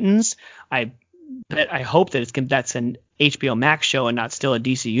 of Titans. I hope that that's an HBO Max show and not still a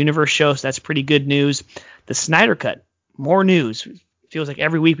DC Universe show. So that's pretty good news. The Snyder Cut, more news. Feels like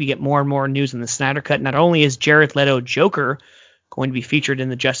every week we get more and more news on the Snyder Cut. Not only is Jared Leto Joker going to be featured in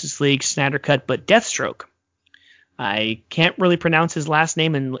the Justice League Snyder Cut, but Deathstroke. I can't really pronounce his last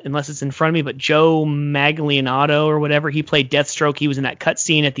name unless it's in front of me, but Joe Maglianato or whatever, he played Deathstroke. He was in that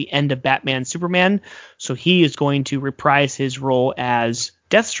cutscene at the end of Batman Superman, so he is going to reprise his role as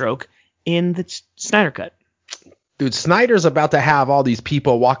Deathstroke in the Snyder Cut. Dude, Snyder's about to have all these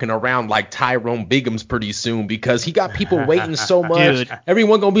people walking around like Tyrone Biggums pretty soon because he got people waiting so much. Dude.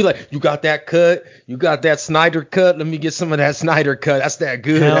 Everyone gonna be like, you got that cut? You got that Snyder cut? Let me get some of that Snyder cut. That's that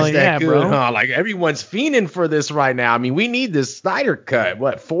good. Hell That's yeah, that good, bro. huh? Like everyone's fiending for this right now. I mean, we need this Snyder cut.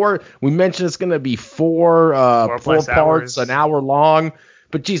 What, 4? We mentioned it's gonna be 4 parts, hours. an hour long.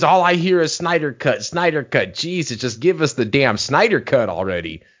 But geez, all I hear is Snyder cut, Snyder cut. Jesus, just give us the damn Snyder cut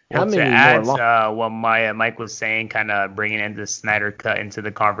already. Well, to add what Mike was saying, kind of bringing in the Snyder Cut into the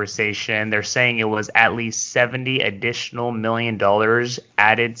conversation, they're saying it was at least $70 additional million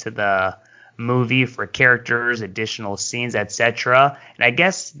added to the movie for characters, additional scenes, etc. And I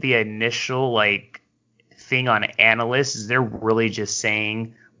guess the initial thing on analysts is they're really just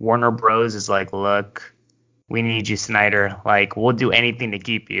saying Warner Bros. Is like, look, we need you, Snyder. Like, we'll do anything to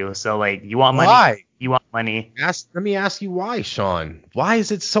keep you. So, you want money? Why? You want money? Let me ask you why, Sean. Why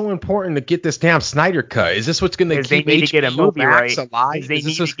is it so important to get this damn Snyder cut? Is this what's going to keep HBO Max alive? They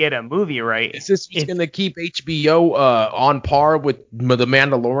need to get a movie right. Is this what's going to keep HBO on par with The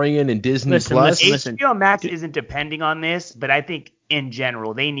Mandalorian and Disney Plus? Listen. HBO Max isn't depending on this, but I think in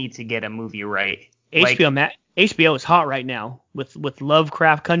general they need to get a movie right. HBO is hot right now with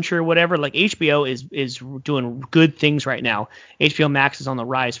Lovecraft Country or whatever. Like HBO is doing good things right now. HBO Max is on the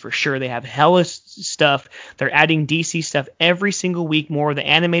rise for sure. They have hella stuff. They're adding DC stuff every single week. More of the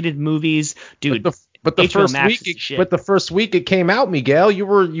animated movies, dude. But the first week it came out, Miguel, you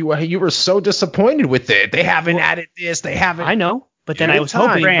were so disappointed with it. They haven't added this. They haven't. I know. But then I was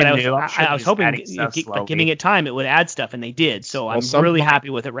hoping, giving it time, it would add stuff, and they did. So I'm really happy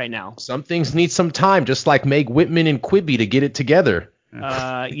with it right now. Some things need some time, just like Meg Whitman and Quibi to get it together.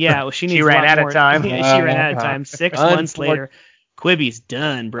 She ran out of time. She ran out of time. 6 months later, Quibi's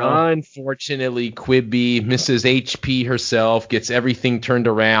done, bro. Unfortunately, Quibi, Mrs. HP herself, gets everything turned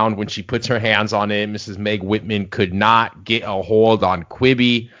around when she puts her hands on it. Mrs. Meg Whitman could not get a hold on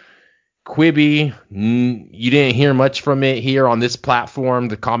Quibi. Quibi, you didn't hear much from it here on this platform,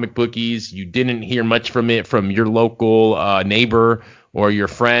 the Comic Bookies. You didn't hear much from it from your local neighbor or your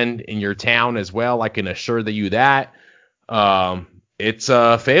friend in your town as well. I can assure you that. It's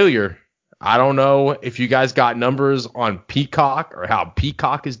a failure. I don't know if you guys got numbers on Peacock or how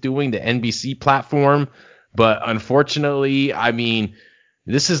Peacock is doing, the NBC platform, but unfortunately, I mean,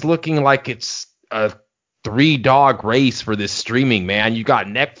 this is looking like it's a 3-dog race for this streaming, man. You got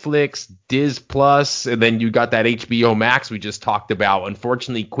Netflix, Diz Plus, and then you got that HBO Max we just talked about.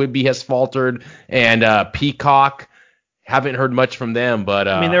 Unfortunately, Quibi has faltered, and Peacock, haven't heard much from them. But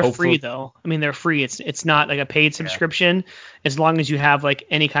I mean, they're free though. They're free. It's not like a paid subscription. As long as you have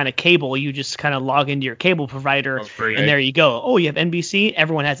any kind of cable, you just kind of log into your cable provider, and there you go. Oh, you have NBC.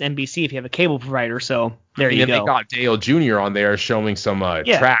 Everyone has NBC if you have a cable provider. So There you And they go. got Dale Jr. on there showing some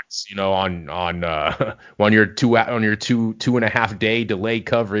tracks, on your 2.5 day delay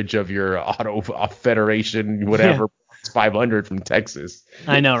coverage of your Auto Federation whatever 500 from Texas.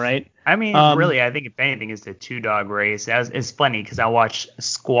 I know, right? I mean, really, I think if anything, it's a 2-dog race. It's funny because I watched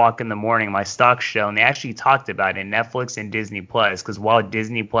Squawk in the Morning, my stock show, and they actually talked about it, Netflix and Disney Plus. Because while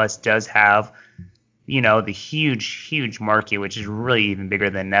Disney Plus does have, the huge market, which is really even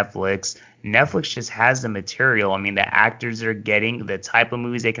bigger than Netflix, Netflix just has the material. I mean, the actors they're getting, the type of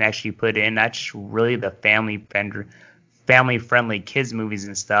movies they can actually put in, not just really the family-friendly kids movies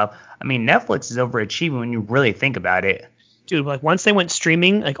and stuff. I mean, Netflix is overachieving when you really think about it. Dude, like once they went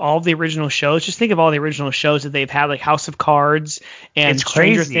streaming, like all of the original shows, just think of all the original shows that they've had, like House of Cards and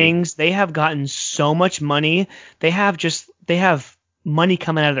Stranger Things. They have gotten so much money. They have money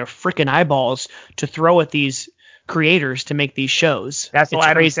coming out of their freaking eyeballs to throw at these creators to make these shows. That's what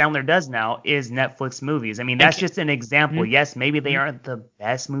Adam Sandler does now, is Netflix movies. I mean, that's just an example. Mm-hmm. Yes, maybe they aren't the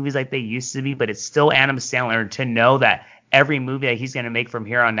best movies like they used to be, but it's still Adam Sandler. To know that every movie that he's going to make from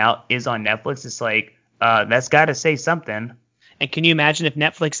here on out is on Netflix, it's like, that's got to say something. And can you imagine if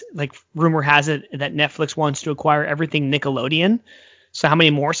Netflix, like rumor has it that Netflix wants to acquire everything Nickelodeon? So how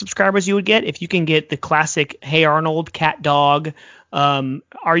many more subscribers you would get if you can get the classic Hey Arnold, Cat Dog,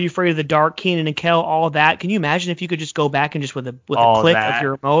 Are You Afraid of the Dark, Kenan and Kel, all of that? Can you imagine if you could just go back and just with a click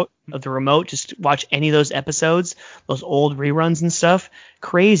of the remote, just watch any of those episodes, those old reruns and stuff?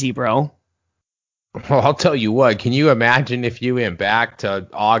 Crazy, bro. Well, I'll tell you what. Can you imagine if you went back to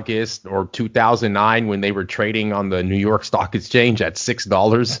August or 2009 when they were trading on the New York Stock Exchange at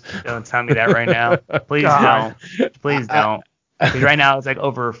 $6? Don't tell me that right now. Please don't. Please don't. Because right now it's like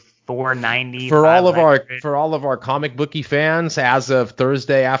over $4.90. For all of our comic bookie fans, as of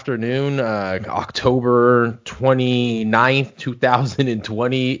Thursday afternoon, October 29th,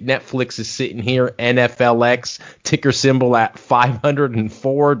 2020, Netflix is sitting here, NFLX, ticker symbol at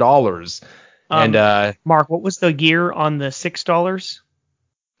 $504. And Mark, what was the year on the $6?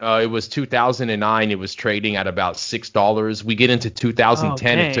 It was 2009. It was trading at about $6. We get into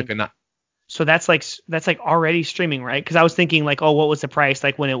 2010. It took a. So that's like already streaming, right? Because I was thinking like, what was the price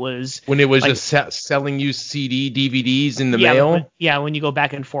like when it was like, just selling you CD DVDs in the mail? When you go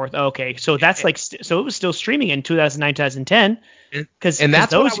back and forth. Okay, so that's so it was still streaming in 2009, 2010.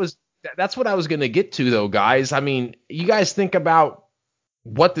 That's what I was gonna get to though, guys. I mean, you guys think about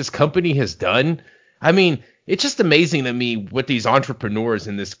what this company has done. I mean, it's just amazing to me what these entrepreneurs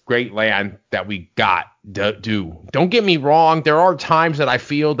in this great land that we got do. Don't get me wrong. There are times that I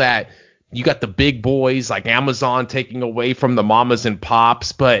feel that you got the big boys like Amazon taking away from the mamas and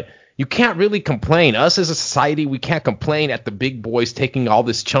pops, but you can't really complain. Us as a society, we can't complain at the big boys taking all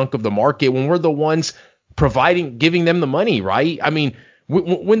this chunk of the market when we're the ones giving them the money, right? I mean,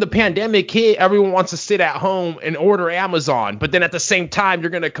 when the pandemic hit, everyone wants to sit at home and order Amazon, but then at the same time, you're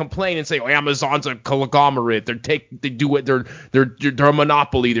going to complain and say, "Oh, Amazon's a conglomerate. They're a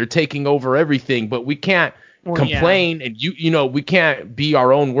monopoly. They're taking over everything." But we can't complain, and we can't be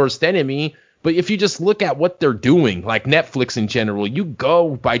our own worst enemy. But if you just look at what they're doing, like Netflix in general, you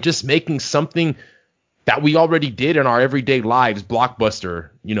go by just making something that we already did in our everyday lives, Blockbuster.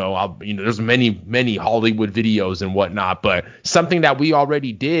 There's many Hollywood videos and whatnot, but something that we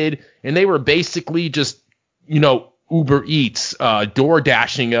already did, and they were basically just, Uber Eats, door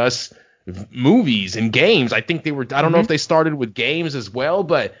dashing us movies and games. I think they were. I don't know if they started with games as well,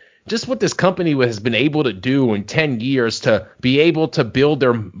 but just what this company has been able to do in 10 years to be able to build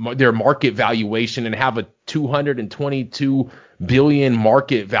their market valuation and have a 222 billion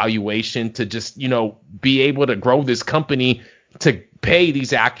market valuation to just, be able to grow this company to pay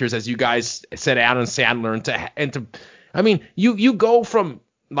these actors, as you guys said, Adam Sandler, and to I mean, you go from,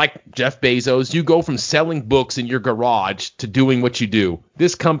 like Jeff Bezos, you go from selling books in your garage to doing what you do.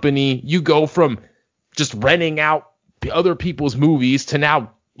 This company, you go from just renting out other people's movies to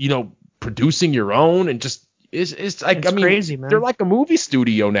now, producing your own, and just it's like, I mean, crazy, man. They're like a movie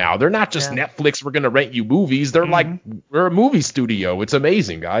studio now. They're not just Netflix, we're going to rent you movies. They're like, we're a movie studio. It's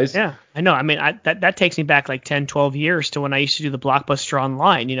amazing, guys. Yeah, I know. I mean, that takes me back like 10, 12 years to when I used to do the Blockbuster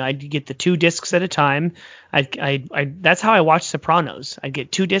online. I'd get the 2 discs at a time. That's how I watched Sopranos. I'd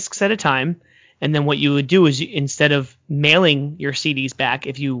get 2 discs at a time. And then what you would do is, instead of mailing your CDs back,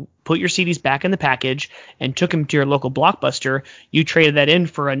 if you put your CDs back in the package and took them to your local Blockbuster, you traded that in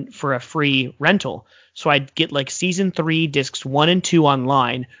for a free rental. So I'd get like season 3 discs 1 and 2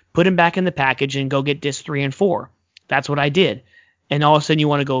 online, put them back in the package, and go get disc 3 and 4. That's what I did. And all of a sudden you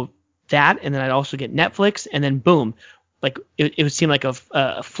want to go that, and then I'd also get Netflix, and then boom, like it would seem like a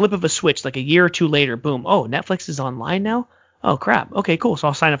flip of a switch, like a year or 2 later, boom, oh, Netflix is online now. Oh, crap. Okay, cool. So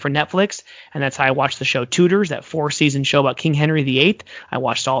I'll sign up for Netflix, and that's how I watched the show Tudors, that 4-season show about King Henry VIII. I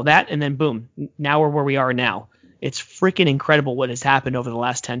watched all that, and then boom, now we're where we are now. It's freaking incredible what has happened over the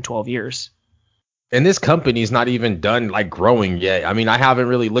last 10, 12 years. And this company's not even done like growing yet. I mean, I haven't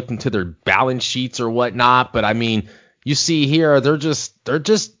really looked into their balance sheets or whatnot, but I mean, you see here, they're just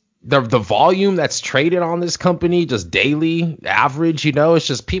the volume that's traded on this company just daily average, it's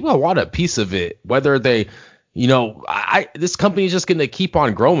just people want a piece of it, whether they, this company is just going to keep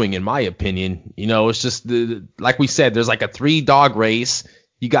on growing, in my opinion. It's just like we said, there's like a 3-dog race.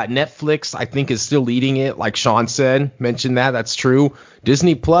 You got Netflix, I think, is still leading it, like Sean mentioned that's true.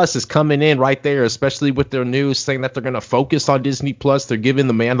 Disney Plus is coming in right there, especially with their news saying that they're going to focus on Disney Plus. They're giving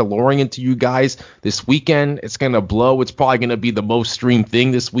The Mandalorian to you guys this weekend. It's going to blow. It's probably going to be the most streamed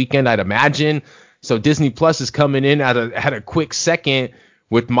thing this weekend, I'd imagine. So Disney Plus is coming in at a quick second.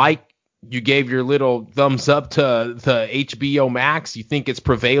 With Mike, you gave your little thumbs up to the HBO Max. You think it's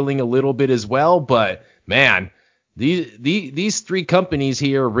prevailing a little bit as well, but man, these 3 companies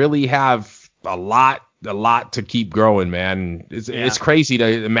here really have a lot to keep growing, man. It's crazy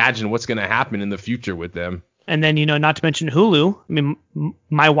to imagine what's going to happen in the future with them. And then, not to mention Hulu. I mean,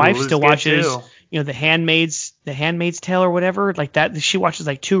 my wife Hulu's still good watches, too. The Handmaid's Tale or whatever, like that. She watches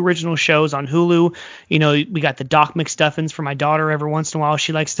like 2 original shows on Hulu. We got the Doc McStuffins for my daughter every once in a while.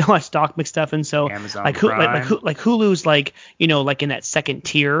 She likes to watch Doc McStuffins. So Amazon Prime. Prime. like Hulu's like, like in that second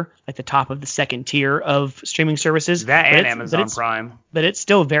tier, like the top of the second tier of streaming services. That and Amazon Prime. But it's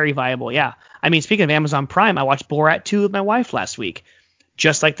still very viable. Yeah. I mean, speaking of Amazon Prime, I watched Borat 2 with my wife last week.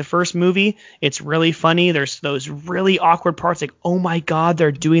 Just like the first movie, it's really funny. There's those really awkward parts like, oh my God,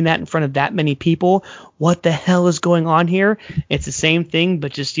 they're doing that in front of that many people. What the hell is going on here? It's the same thing,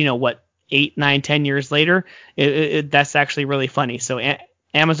 but just, 8, 9, 10 years later, that's actually really funny. So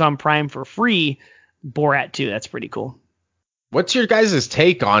Amazon Prime for free, Borat 2, that's pretty cool. What's your guys'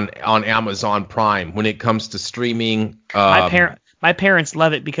 take on Amazon Prime when it comes to streaming? My parents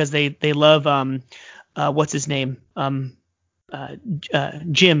love it because they love, what's his name?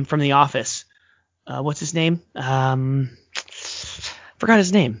 Jim from The Office. What's his name? Forgot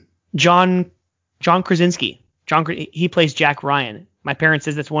his name. John Krasinski. He plays Jack Ryan. My parents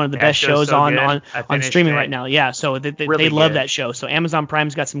says that's one of the best shows so on streaming right now. Yeah, so they love that show. So Amazon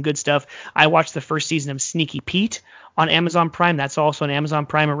Prime's got some good stuff. I watched the first season of Sneaky Pete on Amazon Prime. That's also an Amazon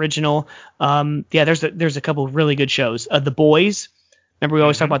Prime original. There's a couple of really good shows. The Boys. Remember, we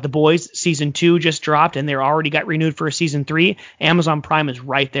always talk about The Boys. Season 2 just dropped, and they're already got renewed for a season 3. Amazon Prime is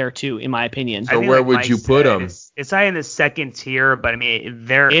right there too, in my opinion. So where would you put them? It's high in the second tier, but I mean,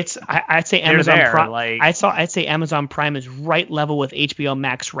 I'd say Amazon there, Prime. like, I'd say Amazon Prime is right level with HBO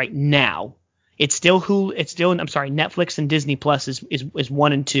Max right now. It's still Netflix and Disney Plus is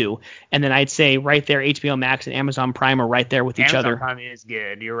 1 and 2, and then I'd say right there HBO Max and Amazon Prime are right there with each other. Amazon Prime is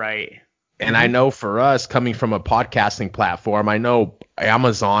good. You're right. And I know for us, coming from a podcasting platform, I know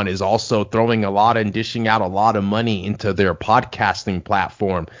Amazon is also throwing a lot and dishing out a lot of money into their podcasting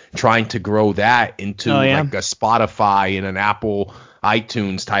platform, trying to grow that into like a Spotify and an Apple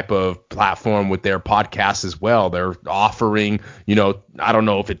iTunes type of platform with their podcasts as well. They're offering, I don't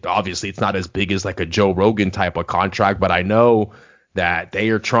know if obviously it's not as big as like a Joe Rogan type of contract, but I know that they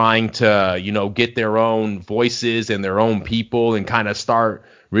are trying to, get their own voices and their own people and kind of start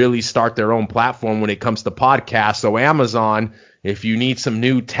their own platform when it comes to podcasts. So Amazon, if you need some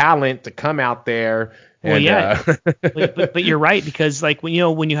new talent to come out there. But you're right, because like when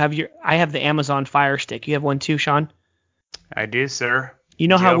you have I have the Amazon Fire Stick. You have one too, Sean? I do, sir. You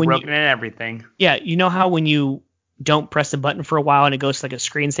know how and everything. Yeah, you know how when you don't press a button for a while and it goes to like a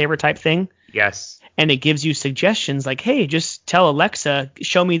screensaver type thing? Yes. And it gives you suggestions like, hey, just tell Alexa,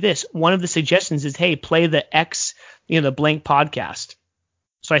 show me this. One of the suggestions is, hey, play the the blank podcast.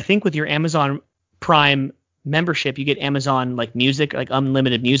 So I think with your Amazon Prime membership, you get Amazon like music, like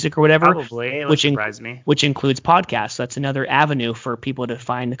unlimited music or whatever. Probably. It would surprise me. Which includes podcasts. So that's another avenue for people to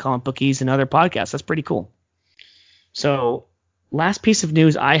find the Comic Bookies and other podcasts. That's pretty cool. So last piece of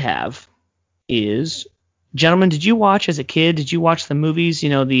news I have is, gentlemen, did you watch as a kid? Did you watch the movies?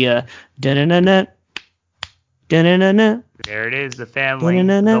 The da-na-na-na, da-na-na-na. There it is, the family,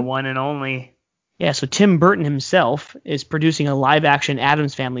 the one and only. Yeah, so Tim Burton himself is producing a live-action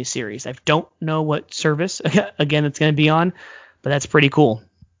Addams Family series. I don't know what service, again, it's going to be on, but that's pretty cool.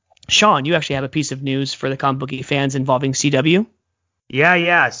 Sean, you actually have a piece of news for the Comic Bookie fans involving CW?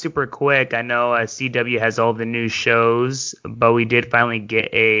 Yeah, super quick. I know CW has all the new shows, but we did finally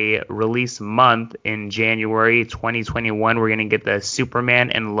get a release month in January 2021. We're going to get the Superman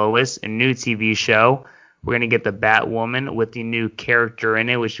and Lois, a new TV show. We're going to get the Batwoman with the new character in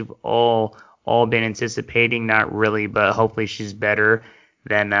it, which you've all all been anticipating. Not really, but hopefully she's better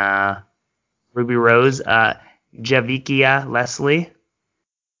than Ruby Rose. Javicia Leslie.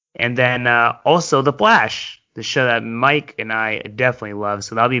 And then also The Flash, the show that Mike and I definitely love.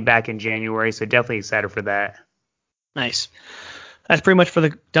 So that'll be back in January. So definitely excited for that. Nice. That's pretty much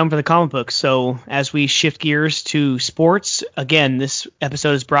done for the comic books. So as we shift gears to sports, again, this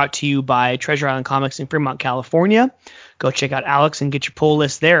episode is brought to you by Treasure Island Comics in Fremont, California. Go check out Alex and get your pull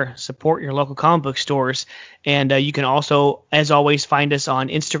list there. Support your local comic book stores. And you can also, as always, find us on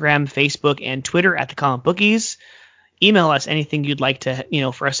Instagram, Facebook, and Twitter at the Comic Bookies. Email us anything you'd like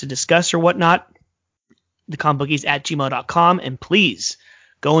to, for us to discuss or whatnot. thecomicbookies@gmail.com. And please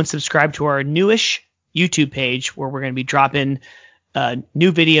go and subscribe to our newish YouTube page where we're going to be dropping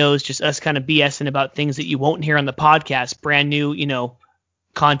new videos, just us kind of BSing about things that you won't hear on the podcast, brand new,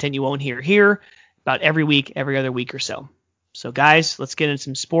 content you won't hear here, about every week, every other week or so. So guys, let's get into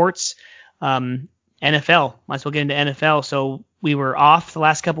some sports. NFL, might as well get into NFL. So we were off the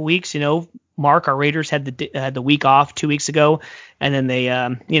last couple weeks, Mark, our Raiders had the week off 2 weeks ago, and then they,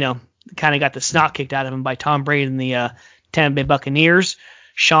 kind of got the snot kicked out of them by Tom Brady and the Tampa Bay Buccaneers.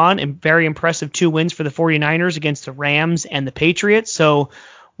 Sean, very impressive 2 wins for the 49ers against the Rams and the Patriots. So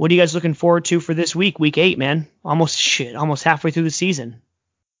what are you guys looking forward to for this week, week 8, man? Almost halfway through the season.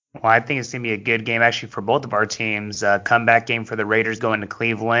 Well, I think it's going to be a good game actually for both of our teams. Comeback game for the Raiders going to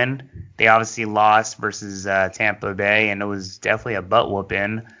Cleveland. They obviously lost versus Tampa Bay, and it was definitely a butt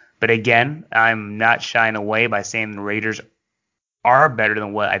whooping. But again, I'm not shying away by saying the Raiders are better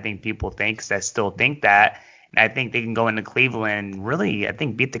than what I think people think, because I still think that. And I think they can go into Cleveland and really, I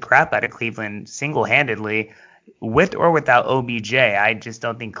think, beat the crap out of Cleveland single-handedly, with or without OBJ. I just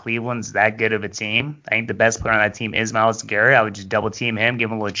don't think Cleveland's that good of a team. I think the best player on that team is Myles Garrett. I would just double-team him,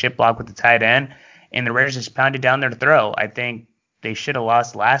 give him a little chip block with the tight end, and the Raiders just pounded down their throat. I think they should have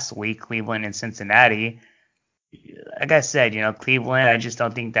lost last week, Cleveland and Cincinnati. Like I said, Cleveland, I just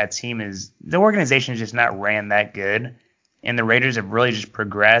don't think that team the organization is just not ran that good. And the Raiders have really just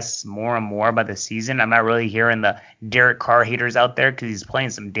progressed more and more by the season. I'm not really hearing the Derek Carr haters out there because he's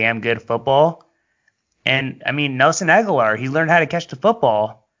playing some damn good football. And, Nelson Aguilar, he learned how to catch the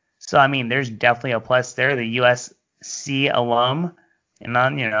football. So, there's definitely a plus there. The USC alum. And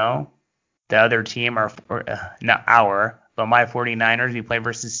on, the other team, not but my 49ers, we play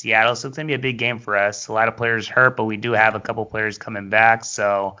versus Seattle. So it's going to be a big game for us. A lot of players hurt, but we do have a couple players coming back.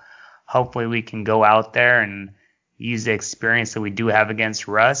 So hopefully we can go out there and use the experience that we do have against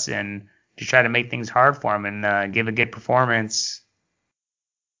Russ and to try to make things hard for him and give a good performance.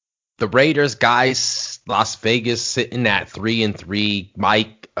 The Raiders, guys, Las Vegas sitting at 3-3.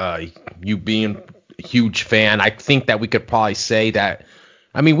 Mike, you being a huge fan, I think that we could probably say that.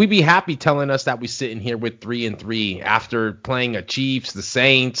 We'd be happy telling us that we're sitting here with 3-3 after playing a Chiefs, the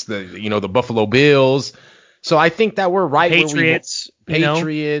Saints, the Buffalo Bills. So I think that we're right. Patriots.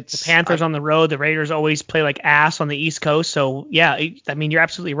 Patriots. The Panthers on the road. The Raiders always play like ass on the East Coast. So, yeah, you're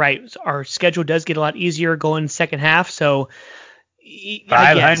absolutely right. Our schedule does get a lot easier going second half. So,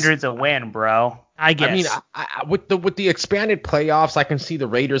 500's a win, bro. I guess. With the expanded playoffs, I can see the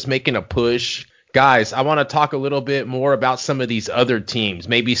Raiders making a push. Guys, I want to talk a little bit more about some of these other teams,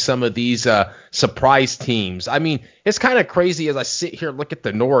 maybe some of these surprise teams. It's kind of crazy as I sit here and look at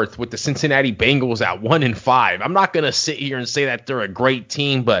the North with the Cincinnati Bengals at 1-5. I'm not going to sit here and say that they're a great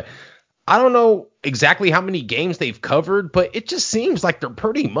team, but I don't know exactly how many games they've covered, but it just seems like they're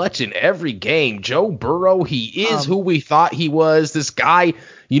pretty much in every game. Joe Burrow, he is who we thought he was. This guy,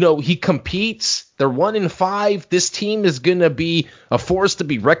 he competes. They're 1-5. This team is going to be a force to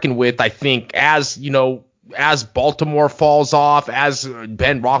be reckoned with, I think, as Baltimore falls off, as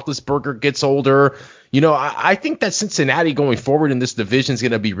Ben Roethlisberger gets older. I think that Cincinnati going forward in this division is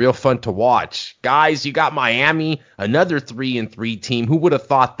going to be real fun to watch. Guys, you got Miami, another 3-3 team. Who would have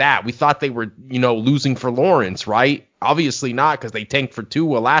thought that? We thought they were, losing for Lawrence, right? Obviously not, because they tanked for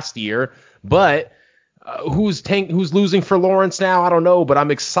Tua last year. But who's losing for Lawrence now? I don't know. But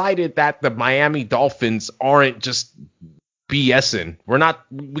I'm excited that the Miami Dolphins aren't just BSing.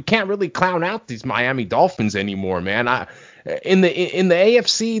 We can't really clown out these Miami Dolphins anymore, man. In the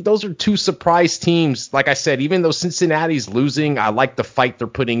AFC, those are 2 surprise teams. Like I said, even though Cincinnati's losing, I like the fight they're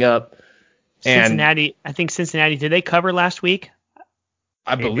putting up. Cincinnati, I think Cincinnati, did they cover last week?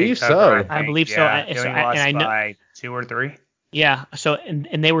 I believe so. I believe so. They lost by 2 or 3. Yeah. So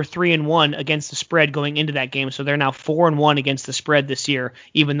and they were 3-1 against the spread going into that game. So they're now 4-1 against the spread this year,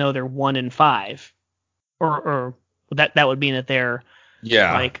 even though they're 1-5. Or that would mean that they're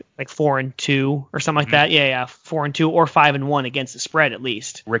like 4-2 or something like that. Yeah, 4-2 or 5-1 against the spread at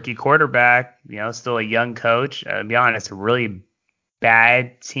least. Rookie quarterback, still a young coach. To be honest, a really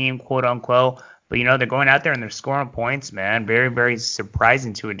bad team, quote unquote. But, they're going out there and they're scoring points, man. Very, very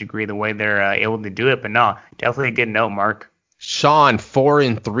surprising to a degree the way they're able to do it. But no, definitely a good note, Mark. Sean,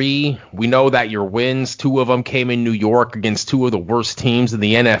 4-3. We know that your wins, 2 of them came in New York against 2 of the worst teams in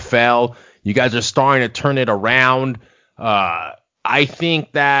the NFL. You guys are starting to turn it around. I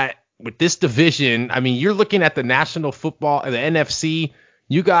think that with this division, I mean, you're looking at the National Football, the NFC.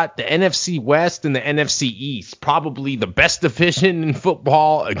 You got the NFC West and the NFC East, probably the best division in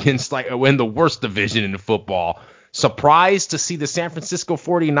football against the worst division in football. Surprised to see the San Francisco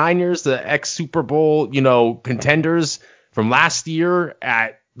 49ers, the ex-Super Bowl, contenders from last year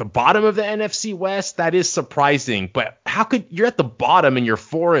at the bottom of the NFC West. That is surprising. But how could you're at the bottom and you're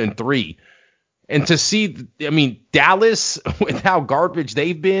 4-3? And to see, I mean, Dallas, with how garbage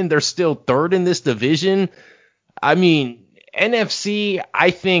they've been, they're still third in this division. I mean, NFC,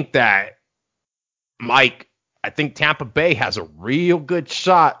 I think that, Mike, I think Tampa Bay has a real good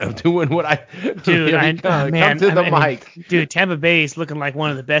shot of doing what I dude. Come to the mic, dude. Tampa Bay is looking like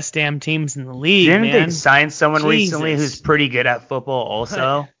one of the best damn teams in the league. Didn't they sign someone recently who's pretty good at football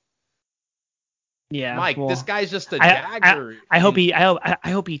also? Yeah, Mike, this guy's just a dagger. I hope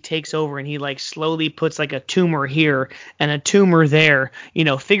he takes over and he slowly puts a tumor here and a tumor there.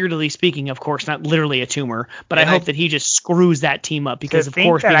 Figuratively speaking, of course, not literally a tumor, but I hope that he just screws that team up because, of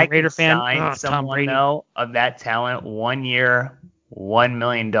course, being a Raider fan, Tom Brady of that talent, 1 year, $1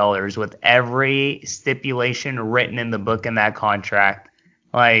 million with every stipulation written in the book in that contract,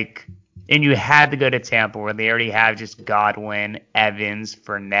 And you had to go to Tampa where they already have just Godwin, Evans,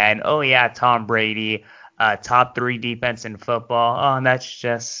 Fournette. Oh, yeah, Tom Brady, top 3 defense in football. Oh, and that's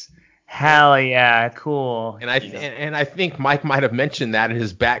just hell yeah, cool. And I think Mike might have mentioned that in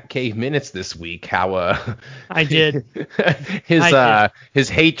his back cave minutes this week. How I did his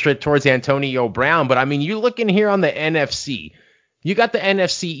hatred towards Antonio Brown. But I mean, you look in here on the NFC. You got the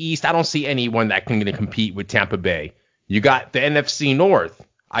NFC East. I don't see anyone that can compete with Tampa Bay. You got the NFC North.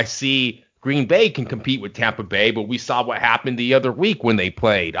 I see Green Bay can compete with Tampa Bay, but we saw what happened the other week when they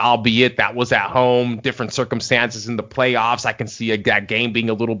played, albeit that was at home, different circumstances in the playoffs. I can see that game being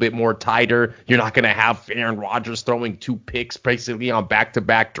a little bit more tighter. You're not going to have Aaron Rodgers throwing 2 picks basically on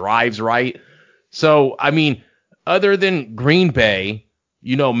back-to-back drives, right? So, I mean, other than Green Bay,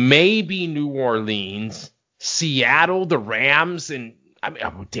 maybe New Orleans, Seattle, the Rams, and I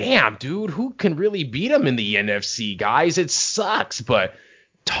mean, damn, dude, who can really beat them in the NFC, guys? It sucks, but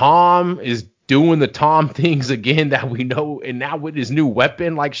Tom is doing the Tom things again that we know, and now with his new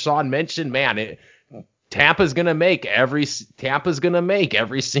weapon, like Sean mentioned, man, Tampa's gonna make every single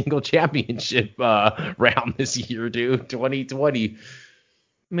championship round this year, dude. 2020.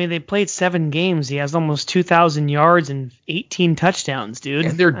 I mean, they played 7 games. He has almost 2,000 yards and 18 touchdowns, dude.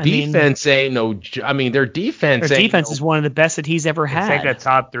 And their defense their defense is one of the best that he's ever had. It's like a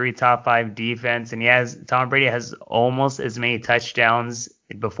top 3, top 5 defense, and Tom Brady has almost as many touchdowns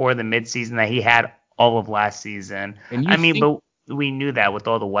before the midseason that he had all of last season. But we knew that with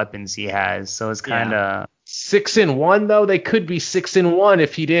all the weapons he has, so it's kind of 6-1 though. They could be 6-1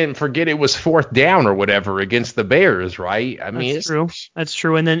 if he didn't forget it was 4th down or whatever against the Bears, right? I mean, that's true. That's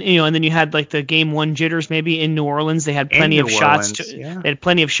true. And then you had the game 1 jitters maybe in New Orleans. They had plenty of shots. They had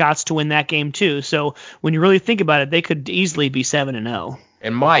plenty of shots to win that game too. So when you really think about it, they could easily be 7-0.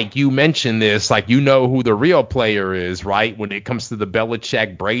 And Mike, you mentioned this, who the real player is, right? When it comes to the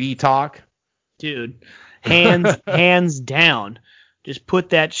Belichick Brady talk, dude, hands down, just put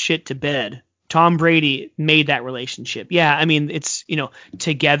that shit to bed. Tom Brady made that relationship. Yeah, I mean, it's,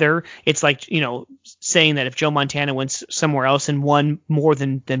 together. It's like, saying that if Joe Montana went somewhere else and won more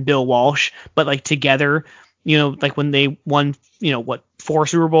than Bill Walsh, but together, when they won, 4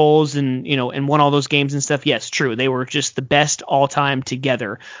 Super Bowls and, and won all those games and stuff. Yes, true. They were just the best all time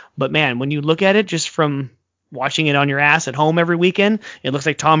together. But man, when you look at it just from watching it on your ass at home every weekend, it looks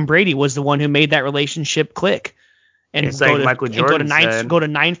like Tom Brady was the one who made that relationship click. And it's like Michael Jordan go to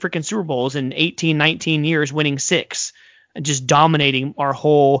 9 freaking Super Bowls in 18, 19 years, winning 6, and just dominating our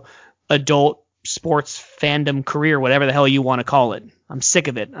whole adult sports fandom career, whatever the hell you want to call it. I'm sick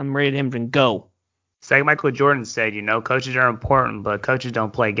of it. I'm ready to him to go. It's like Michael Jordan said, coaches are important, but coaches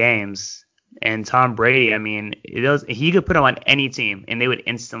don't play games. And Tom Brady, I mean, he could put him on any team, and they would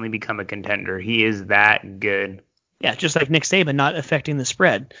instantly become a contender. He is that good. Yeah, just like Nick Saban not affecting the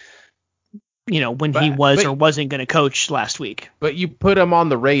spread. When he was or wasn't going to coach last week. But you put him on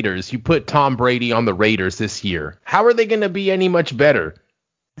the Raiders. You put Tom Brady on the Raiders this year. How are they going to be any much better?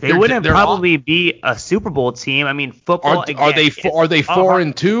 They wouldn't probably be a Super Bowl team. I mean, football. Are they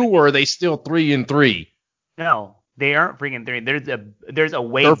 4-2 or are they still 3-3? No, they aren't 3-3. There's a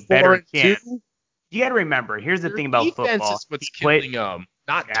way better chance. You got to remember, here's the Their thing about defense football. is what's killing them,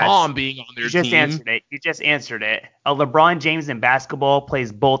 not Tom being on their You just team. answered it. You just answered it. LeBron James in basketball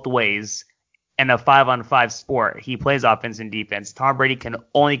plays both ways in a 5-on-5 sport. He plays offense and defense. Tom Brady can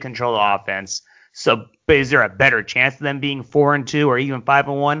only control the offense. So, but is there a better chance of them being 4-2 or even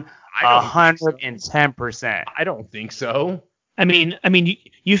 5-1? 110%. I don't think so. I mean,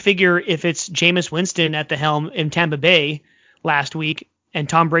 you figure if it's Jameis Winston at the helm in Tampa Bay last week and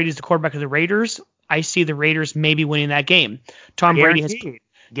Tom Brady's the quarterback of the Raiders, I see the Raiders maybe winning that game. Tom Brady has played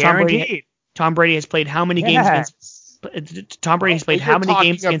how many games against Tom Brady has played how many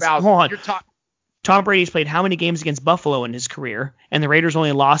games against Tom Brady's played how many games against Buffalo in his career, and the Raiders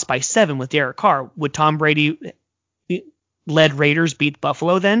only lost by 7 with Derek Carr. Would Tom Brady led Raiders beat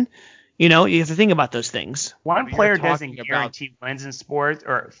Buffalo then? You know, you have to think about those things. One player doesn't guarantee wins in sports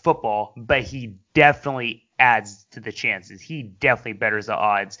or football, but he definitely adds to the chances. He definitely betters the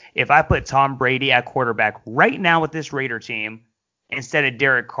odds. If I put Tom Brady at quarterback right now with this Raider team instead of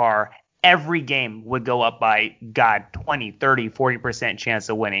Derek Carr, every game would go up by, 20, 30, 40% chance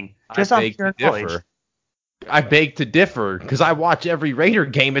of winning. Just off pure knowledge. I beg to differ because I watch every Raider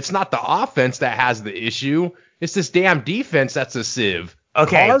game. It's not the offense that has the issue. It's this damn defense that's a sieve.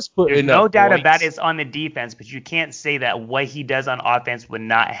 Okay, there's no doubt about it's on the defense, but you can't say that what he does on offense would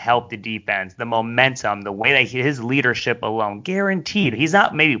not help the defense. The momentum, the way that his leadership alone, guaranteed. He's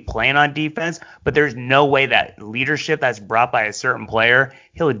not maybe playing on defense, but there's no way that leadership that's brought by a certain player,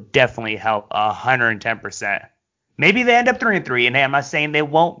 he'll definitely help 110%. Maybe they end up 3-3, and I'm not saying they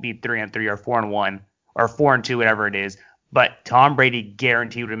won't be 3-3 or 4-1 or 4-2, whatever it is, but Tom Brady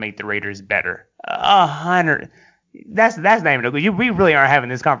guaranteed would make the Raiders better. 100. That's not even a good. We really aren't having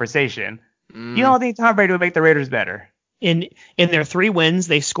this conversation. You don't think Tom Brady would make the Raiders better? In their 3 wins,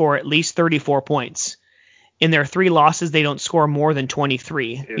 they score at least 34 points. In their 3 losses, they don't score more than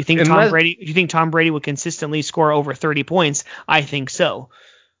 23. You think Tom Brady would consistently score over 30 points? I think so.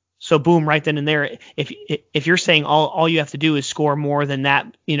 So boom, right then and there. If you're saying all you have to do is score more than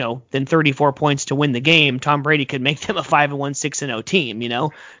that, than 34 points to win the game, Tom Brady could make them a 5-1, 6-0 team,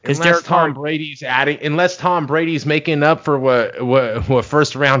 because unless Tom Brady's making up for what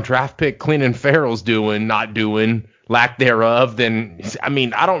first round draft pick Clinton Farrell's not doing, lack thereof, then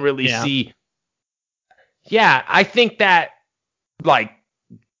I don't really see. Yeah, I think that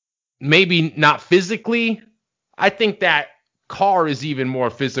maybe not physically. I think that Carr is even more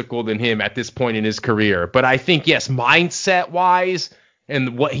physical than him at this point in his career. But I think, yes, mindset-wise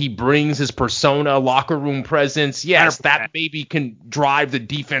and what he brings, his persona, locker room presence, yes, 100%. That maybe can drive the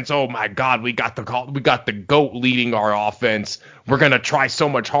defense. Oh, my God, we got the GOAT leading our offense. We're going to try so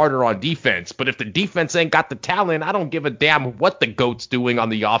much harder on defense. But if the defense ain't got the talent, I don't give a damn what the GOAT's doing on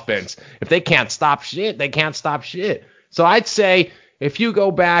the offense. If they can't stop shit, they can't stop shit. So I'd say if you go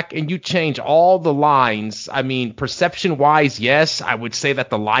back and you change all the lines, perception-wise, yes, I would say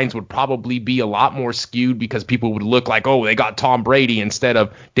that the lines would probably be a lot more skewed because people would look like, oh, they got Tom Brady instead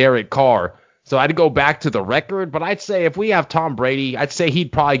of Derek Carr. So I'd go back to the record, but I'd say if we have Tom Brady, I'd say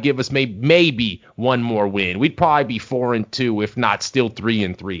he'd probably give us maybe one more win. We'd probably be 4-2, if not still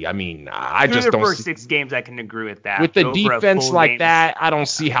 3-3. I just don't. First 6 games, I can agree with that. With the defense like that, I don't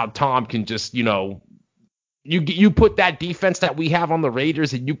see how Tom can just, You put that defense that we have on the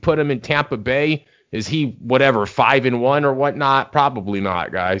Raiders and you put him in Tampa Bay, is he 5-1 or whatnot? Probably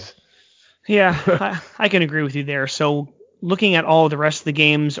not, guys. Yeah, I can agree with you there. So looking at all the rest of the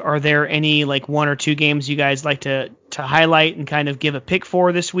games, are there any 1 or 2 games you guys like to highlight and kind of give a pick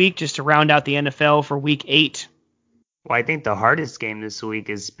for this week just to round out the NFL for week 8? Well, I think the hardest game this week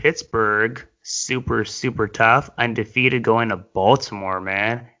is Pittsburgh. Super, super tough. Undefeated going to Baltimore,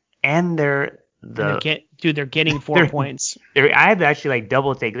 man. And they're getting 4 points. I have to actually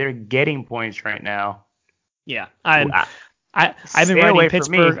double take. They're getting points right now. Yeah, I've been writing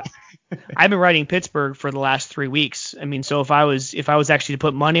Pittsburgh. I've been writing Pittsburgh for the last 3 weeks. So if I was actually to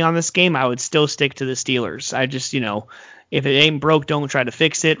put money on this game, I would still stick to the Steelers. I just if it ain't broke, don't try to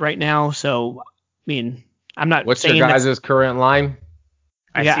fix it right now. So I'm not. What's your guys' current line?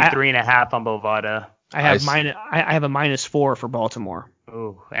 I see 3.5 on Bovada. I have a -4 for Baltimore.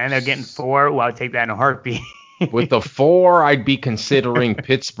 Oh, and they're getting 4. Well, I'll take that in a heartbeat. With the 4, I'd be considering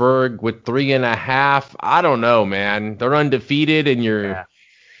Pittsburgh. With 3.5, I don't know, man. They're undefeated, and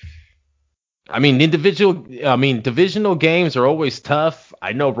divisional games are always tough.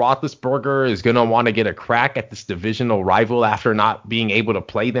 I know Roethlisberger is going to want to get a crack at this divisional rival after not being able to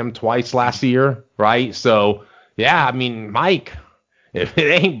play them twice last year, right? So, yeah, Mike, if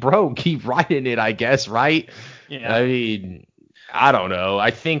it ain't broke, keep riding it, I guess, right? Yeah. I don't know.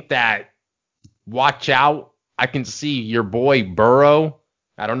 I think that watch out. I can see your boy Burrow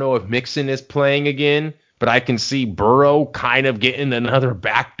I don't know if Mixon is playing again, but I can see Burrow kind of getting another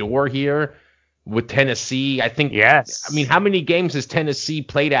backdoor here with Tennessee. I think, Yes. I mean, how many games has Tennessee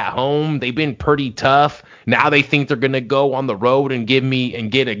played at home? They've been pretty tough. Now they think they're going to go on the road and get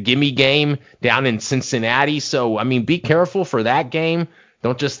a gimme game down in Cincinnati. So, I mean, be careful for that game.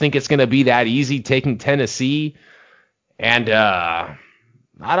 Don't just think it's going to be that easy taking Tennessee. And I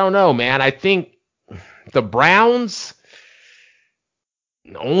don't know, man. I think the Browns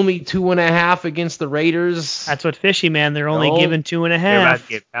only 2.5 against the Raiders. That's what fishy, man. They're only given 2.5. They're about to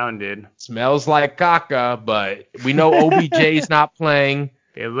get pounded. Smells like caca, but we know OBJ's not playing.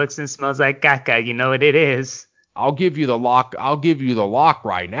 It looks and smells like caca. You know what it is. I'll give you the lock. I'll give you the lock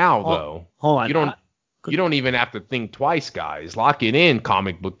right now, though. Hold on. You don't even have to think twice, guys. Lock it in,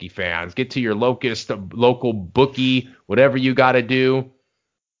 comic bookie fans. Get to your local bookie, whatever you got to do.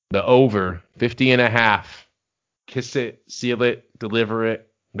 The over 50.5. Kiss it, seal it, deliver it.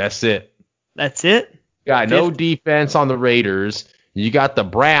 That's it. That's it? Got no defense on the Raiders. You got the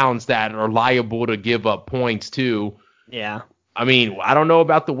Browns that are liable to give up points too. Yeah. I mean, I don't know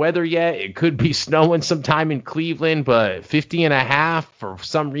about the weather yet. It could be snowing sometime in Cleveland, but 50.5, for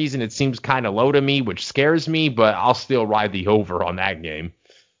some reason, it seems kind of low to me, which scares me, but I'll still ride the over on that game.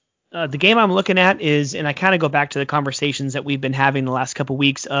 The game I'm looking at is, and I kind of go back to the conversations that we've been having the last couple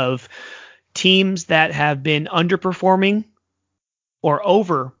weeks of teams that have been underperforming or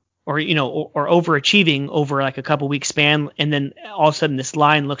overachieving over like a couple week span. And then all of a sudden this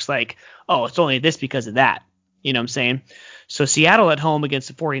line looks like, oh, it's only this because of that. You know what I'm saying? So Seattle at home against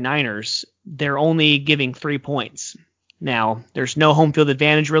the 49ers, they're only giving 3 points. Now, there's no home field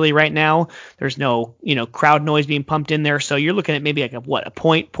advantage really right now. There's no, crowd noise being pumped in there. So you're looking at maybe like a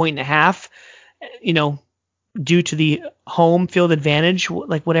point and a half, due to the home field advantage,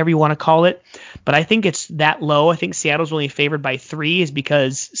 like whatever you want to call it. But I think it's that low. I think Seattle's only favored by 3 is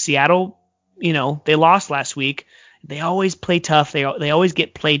because Seattle, they lost last week. They always play tough. They always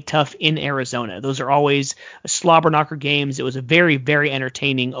get played tough in Arizona. Those are always slobber knocker games. It was a very, very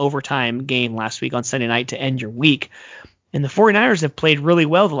entertaining overtime game last week on Sunday night to end your week. And the 49ers have played really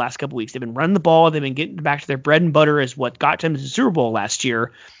well the last couple weeks. They've been running the ball. They've been getting back to their bread and butter as what got them to the Super Bowl last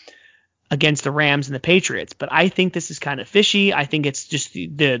year against the Rams and the Patriots. But I think this is kind of fishy. I think it's just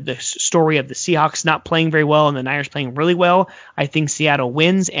the story of the Seahawks not playing very well and the Niners playing really well. I think Seattle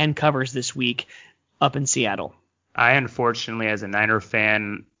wins and covers this week up in Seattle. I, unfortunately, as a Niner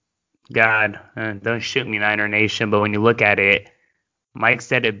fan, God, don't shoot me, Niner Nation, but when you look at it, Mike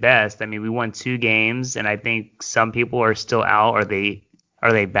said it best. I mean, we won 2 games, and I think some people are still out. Are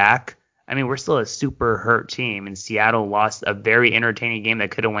they back? I mean, we're still a super hurt team, and Seattle lost a very entertaining game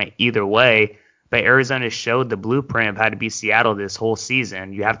that could have went either way. But Arizona showed the blueprint of how to beat Seattle this whole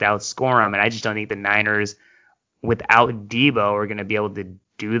season. You have to outscore them, and I just don't think the Niners, without Debo, are going to be able to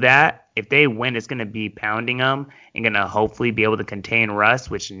do that. If they win, it's going to be pounding them and going to hopefully be able to contain Russ,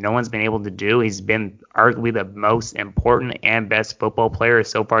 which no one's been able to do. He's been arguably the most important and best football player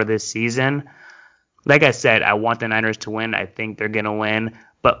so far this season. Like I said, I want the Niners to win. I think they're going to win.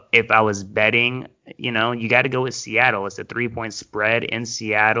 But if I was betting, you got to go with Seattle. It's a 3-point spread in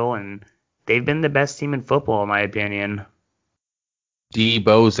Seattle, and they've been the best team in football, in my opinion.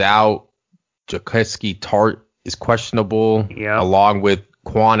 Debo's out. Jaquiski Tart is questionable, along with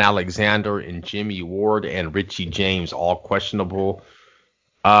Quan Alexander and Jimmy Ward and Richie James, all questionable.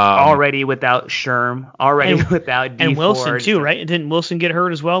 Already without Sherm, without D and Wilson Ford. too, right? Didn't Wilson get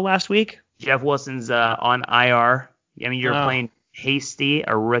hurt as well last week? Jeff Wilson's on IR. I mean, you're playing Hasty,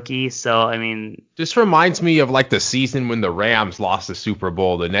 a rookie, so I mean, this reminds me of like the season when the Rams lost the Super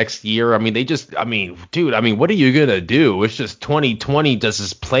Bowl the next year. I mean, what are you gonna do? It's just 2020 does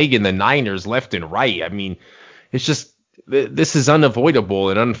this plaguing the Niners left and right. I mean, it's just this is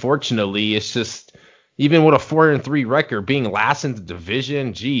unavoidable, and unfortunately, it's just even with a 4-3 record, being last in the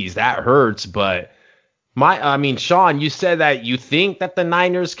division, geez, that hurts. But Sean, you said that you think that the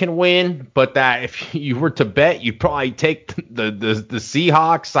Niners can win, but that if you were to bet, you'd probably take the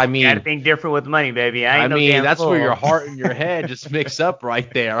Seahawks. I mean, you gotta think different with money, baby. That's where your heart and your head just mix up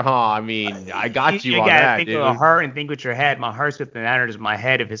right there, huh? I mean, I got you on that, You gotta think dude. with your heart and think with your head. My heart's with the Niners, my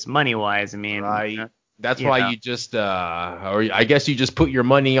head if it's money wise. I mean, right. That's why you just, or I guess you just put your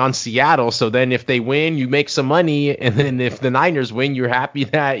money on Seattle. So then if they win, you make some money. And then if the Niners win, you're happy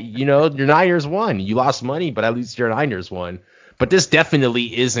that, your Niners won. You lost money, but at least your Niners won. But this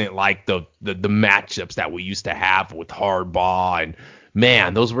definitely isn't like the matchups that we used to have with Harbaugh. And,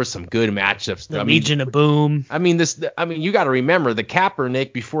 man, those were some good matchups. The Legion of Boom. You got to remember the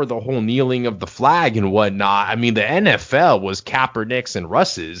Kaepernick before the whole kneeling of the flag and whatnot. I mean, the NFL was Kaepernick's and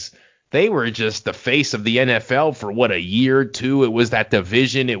Russ's. they were just the face of the NFL for a year or two. It was that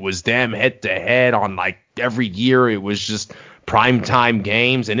division. It was them head to head on like every year. It was just primetime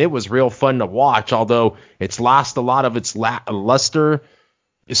games, and it was real fun to watch, although it's lost a lot of its luster,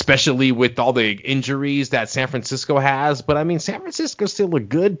 especially with all the injuries that San Francisco has. But I mean, San Francisco's still a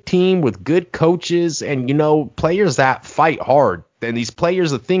good team with good coaches and, players that fight hard. And these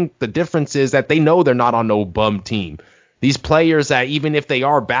players, the difference is that they know they're not on no bum team. These players that even if they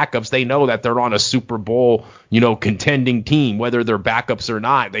are backups, they know that they're on a Super Bowl, contending team, whether they're backups or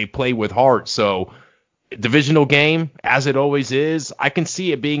not. They play with heart. So divisional game, as it always is, I can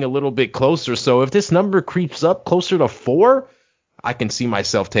see it being a little bit closer. So if this number creeps up closer to 4, I can see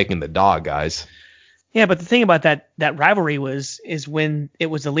myself taking the dog, guys. Yeah, but the thing about that rivalry is when it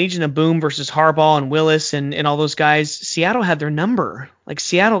was the Legion of Boom versus Harbaugh and Willis and all those guys, Seattle had their number. Like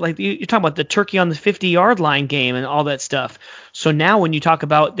Seattle, like you're talking about the turkey on the 50-yard line game and all that stuff. So now when you talk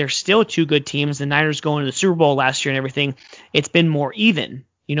about there's still two good teams, the Niners going to the Super Bowl last year and everything, it's been more even.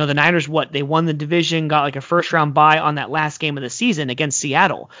 The Niners, they won the division, got like a first-round bye on that last game of the season against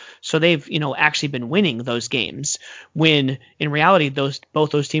Seattle. So they've, actually been winning those games when in reality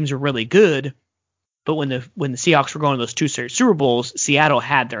both those teams were really good. But when the Seahawks were going to those two Super Bowls, Seattle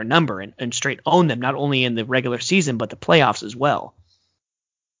had their number and straight owned them, not only in the regular season, but the playoffs as well.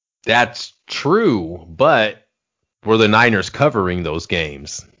 That's true, but were the Niners covering those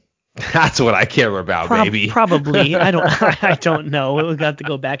games? That's what I care about, baby. Probably. I don't know. We'll have to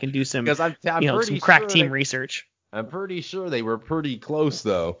go back and do some, some crack team research. I'm pretty sure they were pretty close,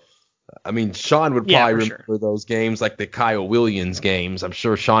 though. I mean, Sean would probably remember those games like the Kyle Williams games. I'm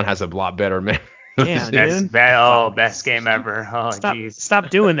sure Sean has a lot better memory. Yeah, dude. Best game ever. Oh, jeez. Stop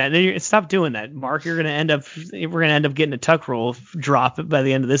doing that. Stop doing that, Mark. We're gonna end up getting a tuck rule drop by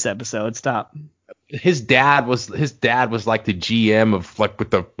the end of this episode. Stop. His dad was like the GM of like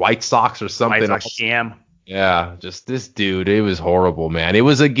with the White Sox or something. White Sox GM. Yeah, just this dude. It was horrible, man. It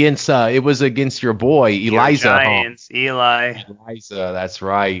was against your boy Eliza. Giants, Eli. Eliza, that's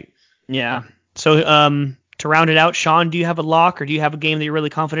right. Yeah. So to round it out, Sean, do you have a lock or do you have a game that you're really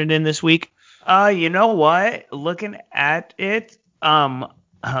confident in this week? You know what? Looking at it, I'm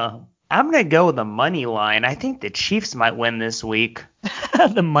gonna go with the money line. I think the Chiefs might win this week.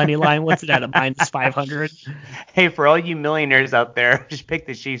 The money line, what's it at? A -500? Hey, for all you millionaires out there, just pick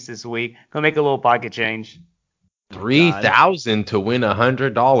the Chiefs this week. Go make a little pocket change. 3,000 to win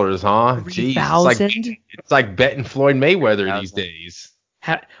 $100, huh? 3,000? It's like betting Floyd Mayweather these days.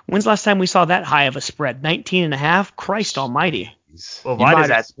 When's the last time we saw that high of a spread? 19.5? Christ almighty. Well, why is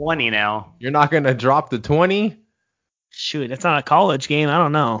that 20 now? You're not going to drop the 20? Shoot, that's not a college game. I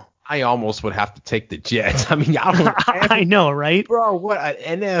don't know. I almost would have to take the Jets. I mean, I know, right? Bro, what,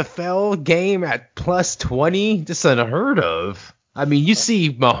 an NFL game at +20? Just unheard of. I mean, you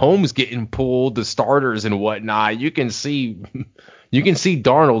see Mahomes getting pulled, the starters and whatnot. You can see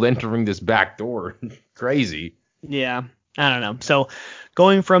Darnold entering this back door. Crazy. Yeah, I don't know. So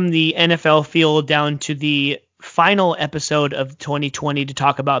going from the NFL field down to the final episode of 2020 to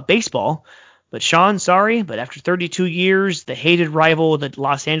talk about baseball. But Sean, sorry, but after 32 years, the hated rival, the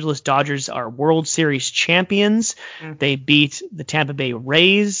Los Angeles Dodgers, are World Series champions. They beat the Tampa Bay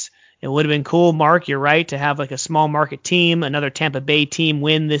Rays. It would have been cool, Mark, you're right, to have like a small market team, another Tampa Bay team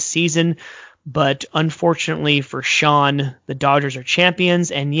win this season. But unfortunately for Sean, the Dodgers are champions,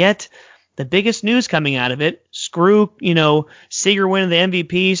 and yet the biggest news coming out of it, screw, Seager winning the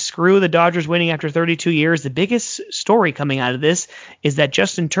MVP, screw the Dodgers winning after 32 years. The biggest story coming out of this is that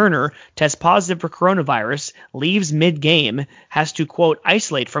Justin Turner tests positive for coronavirus, leaves mid-game, has to, quote,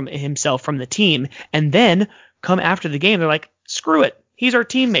 isolate himself from the team, and then come after the game. They're like, screw it. He's our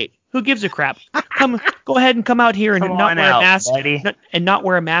teammate. Who gives a crap? Go ahead and come out here and not wear a mask and not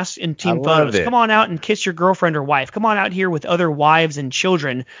wear a mask in team photos. Come on out and kiss your girlfriend or wife. Come on out here with other wives and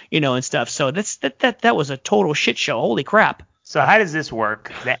children, and stuff. So that was a total shit show. Holy crap. So how does this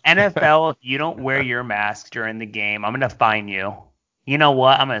work? The NFL, if you don't wear your mask during the game, I'm going to fine you. You know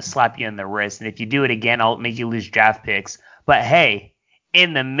what? I'm going to slap you in the wrist. And if you do it again, I'll make you lose draft picks. But hey,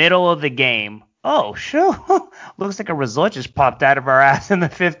 in the middle of the game, oh, sure. Looks like a result just popped out of our ass in the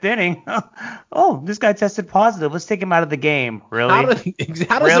 5th inning. Oh, this guy tested positive. Let's take him out of the game. Really?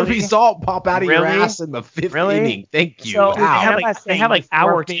 How does the result pop out of your ass in the 5th inning? Thank you. So they have like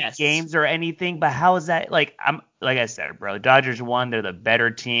hour tests. Games or anything, but how is that? Like I said, bro, Dodgers won. They're the better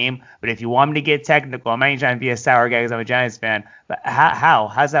team. But if you want me to get technical, I'm not even trying to be a sour guy because I'm a Giants fan. But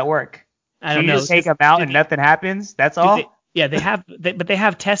how's that work? I don't know. You just take them out and nothing happens? That's all? Yeah, they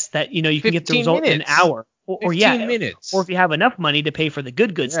have tests that, you can get the result in an hour. or 15 minutes. Or if you have enough money to pay for the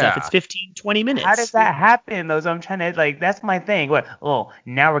good stuff, it's 15, 20 minutes. How does that happen? Those I'm trying to like. That's my thing. What? Oh,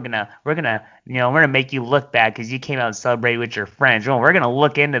 now we're gonna make you look bad because you came out and celebrated with your friends. Oh, we're gonna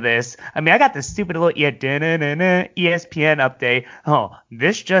look into this. I mean, I got this stupid little ESPN update. Oh,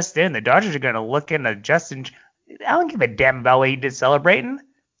 this just in, the Dodgers are gonna look into Justin. I don't give a damn about what he did celebrating.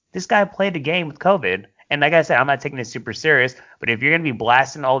 This guy played the game with COVID. And like I said, I'm not taking this super serious, but if you're going to be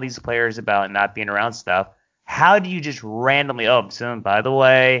blasting all these players about not being around stuff, how do you just randomly, so by the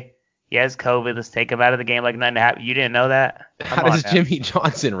way, he has COVID, let's take him out of the game like nothing happened? You didn't know that? How does Jimmy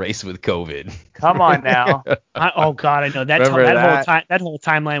Johnson race with COVID? Come on now. Oh, God, I know. That whole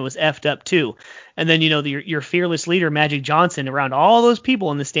timeline was effed up, too. And then, your fearless leader, Magic Johnson, around all those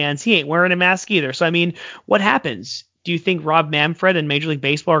people in the stands, he ain't wearing a mask either. So, I mean, what happens? Do you think Rob Manfred and Major League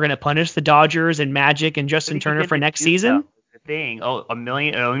Baseball are going to punish the Dodgers and Magic and Justin Turner for next season? The thing. Oh, $1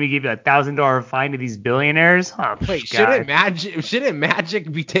 million. Let me give you $1,000 fine to these billionaires. Oh, wait, shouldn't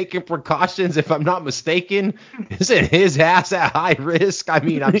Magic be taking precautions? If I'm not mistaken, isn't his ass at high risk? I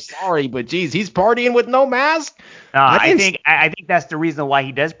mean, I'm sorry, but geez, he's partying with no mask. I think that's the reason why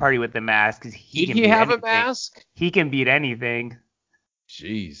he does party with the mask. Because he have a mask? He can beat anything.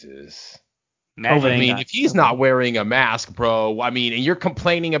 Jesus. I mean, if he's not wearing a mask, bro, and you're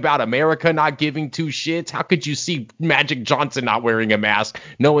complaining about America not giving two shits, how could you see Magic Johnson not wearing a mask,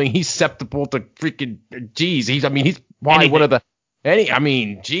 knowing he's susceptible to freaking, he's probably one of the,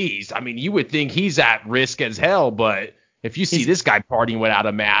 you would think he's at risk as hell, but if you see this guy partying without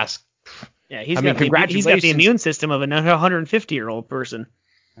a mask, he's got the immune system of a 150-year-old person.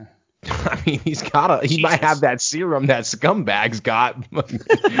 I mean, he might have that serum that scumbags got.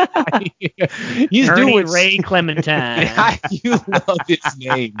 He's Ernie doing Ray Clementine. You love his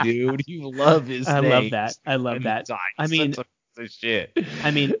name, dude. You love his name. I love that. I mean, shit.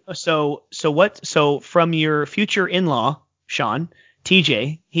 I mean, so from your future in-law, Sean,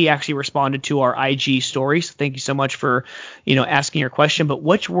 TJ, he actually responded to our IG story. So thank you so much for, asking your question. But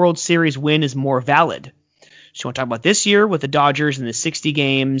which World Series win is more valid? So you want to talk about this year with the Dodgers and the 60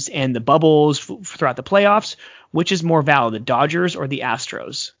 games and the bubbles throughout the playoffs? Which is more valid, the Dodgers or the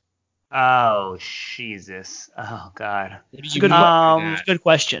Astros? Oh, Jesus. Oh, God. It's a good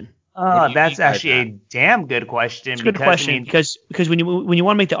question. Oh, that's actually a damn good question. It's a good question because when you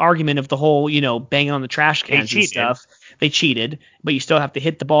want to make the argument of the whole, banging on the trash cans and stuff, they cheated, but you still have to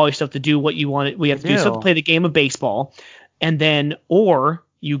hit the ball. You still have to do what you want. We have to do. You still have to play the game of baseball, and then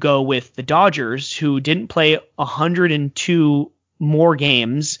you go with the Dodgers, who didn't play 102 more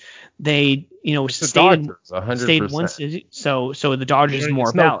games. They, stayed one season. So the Dodgers is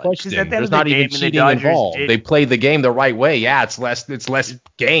more valid. There's not even cheating involved. They played the game the right way. Yeah, it's less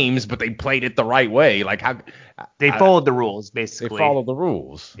games, but they played it the right way. Like they followed the rules, basically. They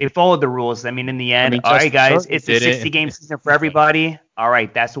followed the rules. I mean, in the end, all right, guys, it's a 60-game season for everybody. All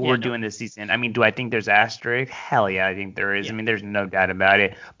right, that's what we're doing this season. I mean, do I think there's asterisks? Hell yeah, I think there is. Yeah. I mean, there's no doubt about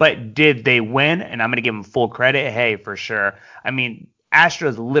it. But did they win? And I'm going to give them full credit. Hey, for sure. I mean,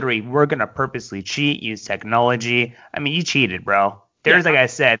 Astros literally were going to purposely cheat, use technology. I mean, you cheated, bro. Like I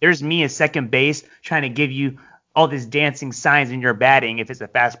said, there's me at second base trying to give you all these dancing signs in your batting if it's a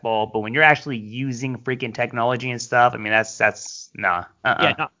fastball, but when you're actually using freaking technology and stuff, I mean, that's nah.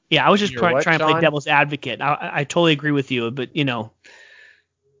 Yeah, I was just trying to play devil's advocate. I totally agree with you, but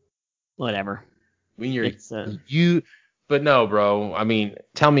whatever. When but no, bro. I mean,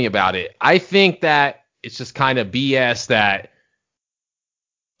 tell me about it. I think that it's just kind of BS that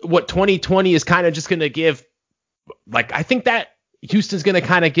what 2020 is kind of just gonna give. Like, I think that Houston's gonna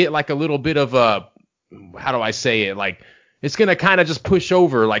kind of get like a little bit of a, how do I say it? Like, it's going to kind of just push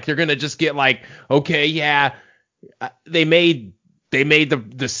over. Like, they're going to just get like, okay, yeah, they made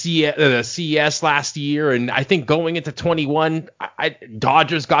the CS last year. And I think going into 21,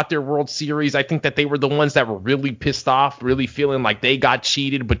 Dodgers got their World Series. I think that they were the ones that were really pissed off, really feeling like they got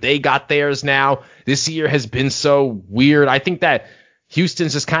cheated, but they got theirs now. This year has been so weird. I think that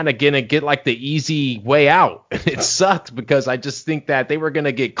Houston's just kind of going to get like the easy way out. It sucked because I just think that they were going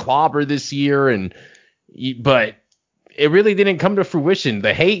to get clobbered this year, but it really didn't come to fruition.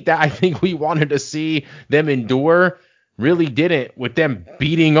 The hate that I think we wanted to see them endure really didn't, with them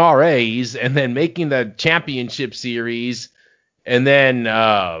beating our A's and then making the championship series. And then,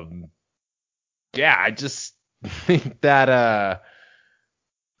 I just think that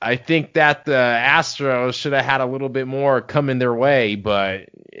the Astros should have had a little bit more coming their way, but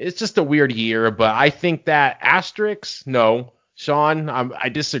it's just a weird year. But I think that asterisks, no, Sean, I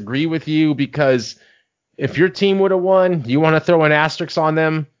disagree with you, because if your team would have won, you want to throw an asterisk on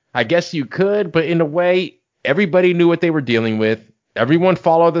them? I guess you could, but in a way, everybody knew what they were dealing with. Everyone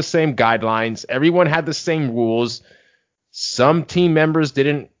followed the same guidelines. Everyone had the same rules. Some team members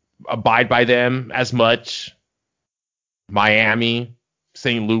didn't abide by them as much. Miami,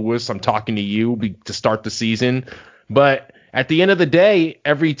 St. Louis, I'm talking to you to start the season. But at the end of the day,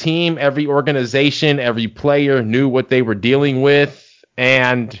 every team, every organization, every player knew what they were dealing with.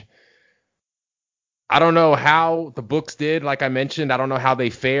 And I don't know how the books did, like I mentioned. I don't know how they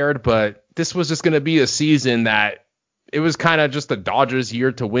fared, but this was just going to be a season that it was kind of just the Dodgers'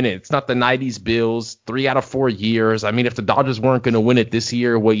 year to win it. It's not the 90s Bills, 3 out of 4 years. I mean, if the Dodgers weren't going to win it this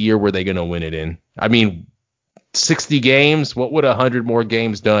year, what year were they going to win it in? I mean, 60 games, what would 100 more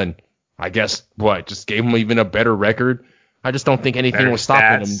games done? I guess, just gave them even a better record? I just don't think anything was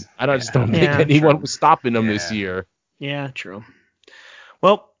stopping them. Just don't think anyone was stopping them this year. Yeah, true.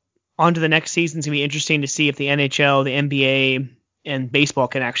 Well, on to the next season. It's going to be interesting to see if the NHL, the NBA, and baseball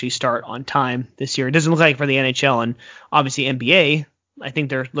can actually start on time this year. It doesn't look like for the NHL, and obviously NBA, I think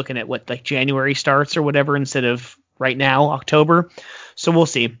they're looking at like January starts or whatever instead of right now, October. So we'll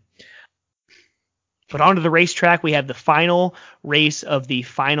see. But on to the racetrack, we have the final race of the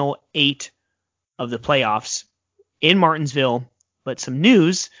final 8 of the playoffs in Martinsville. But some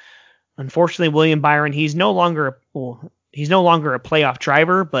news, unfortunately, William Byron, he's no longer a playoff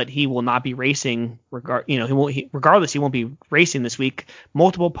driver, but he will not be racing. Regardless, he won't be racing this week.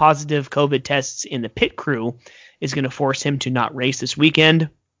 Multiple positive COVID tests in the pit crew is going to force him to not race this weekend.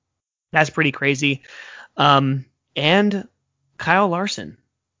 That's pretty crazy. And Kyle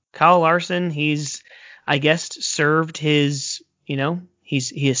Larson, he's, I guess, served his,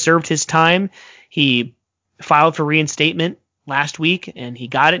 he has served his time. He filed for reinstatement last week, and he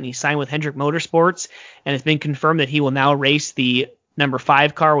got it, and he signed with Hendrick Motorsports, and it's been confirmed that he will now race the number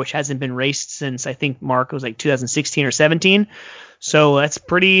 5 car, which hasn't been raced since, I think, Mark, it was like 2016 or 17. So that's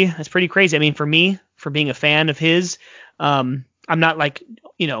pretty crazy. I mean, for me, for being a fan of his, I'm not like,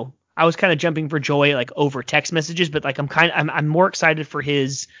 I was kind of jumping for joy like over text messages, but like I'm more excited for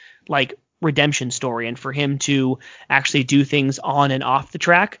his like redemption story and for him to actually do things on and off the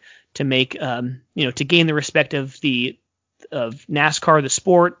track to make to gain the respect of NASCAR, the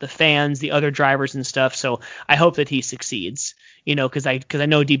sport, the fans, the other drivers and stuff. So I hope that he succeeds, because I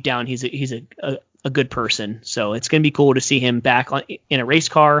know deep down he's a good person. So it's going to be cool to see him back in a race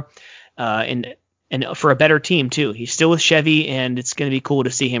car, and for a better team too. He's still with Chevy, and it's going to be cool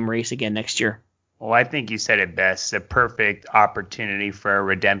to see him race again next year. Well, I think you said it best. A perfect opportunity for a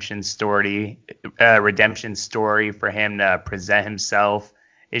redemption story for him to present himself.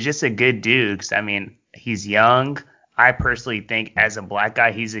 Is just a good dude. 'Cause, I mean, he's young. I personally think as a black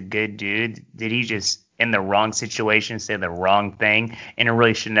guy, he's a good dude. Did he just in the wrong situation say the wrong thing? And I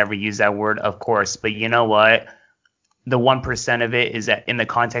really should never use that word, of course. But you know what? The 1% of it is that in the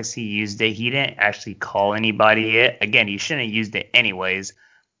context he used it, he didn't actually call anybody it. Again, he shouldn't have used it anyways.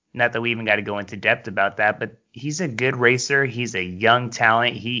 Not that we even got to go into depth about that, but he's a good racer. He's a young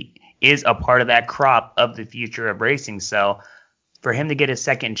talent. He is a part of that crop of the future of racing. So for him to get a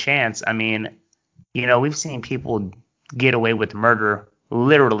second chance, I mean, we've seen people get away with murder,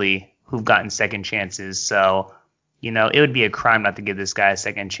 literally, who've gotten second chances. So, it would be a crime not to give this guy a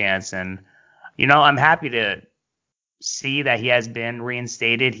second chance. And, I'm happy to see that he has been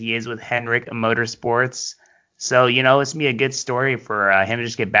reinstated. He is with Hendrick Motorsports. So, it's going to be a good story for him to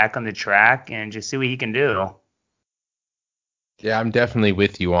just get back on the track and just see what he can do. Yeah, I'm definitely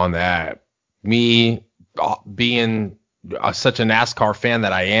with you on that. Me being such a NASCAR fan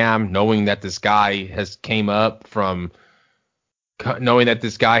that I am, knowing that this guy has came up from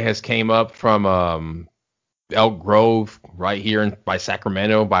Elk Grove right here by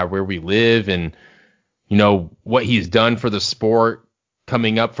Sacramento, by where we live, and what he's done for the sport,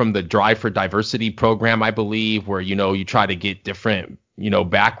 coming up from the Drive for Diversity program, I believe, where you try to get different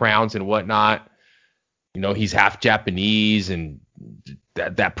backgrounds and whatnot. He's half Japanese, and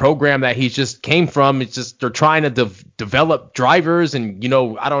that program that he just came from, it's just they're trying to develop drivers. And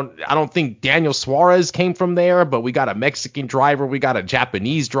I don't think Daniel Suarez came from there, but we got a Mexican driver, we got a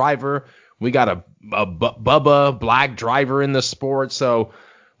Japanese driver, we got a Bubba black driver in the sport. So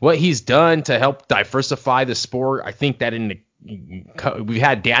what he's done to help diversify the sport, I think that we've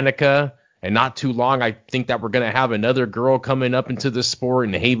had Danica, and not too long, I think that we're going to have another girl coming up into the sport,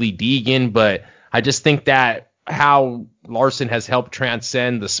 and Haley Deegan. But I just think that how Larson has helped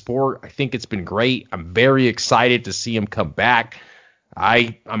transcend the sport, I think it's been great. I'm very excited to see him come back.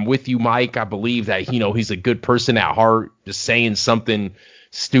 I'm with you, Mike. I believe that, he's a good person at heart, just saying something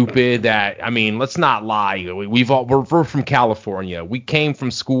stupid that, I mean, let's not lie. We're from California. We came from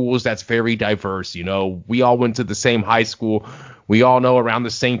schools that's very diverse. We all went to the same high school. We all know around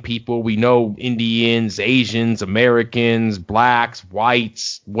the same people. We know Indians, Asians, Americans, blacks,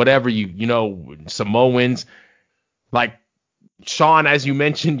 whites, whatever Samoans. Like, Sean, as you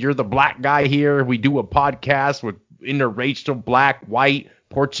mentioned, you're the black guy here. We do a podcast with interracial, black, white,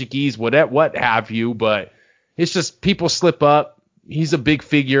 Portuguese, what have you. But it's just people slip up. He's a big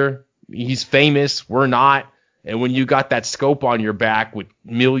figure. He's famous. We're not. And when you got that scope on your back with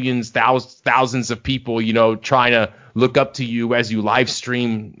millions, thousands of people, trying to look up to you as you live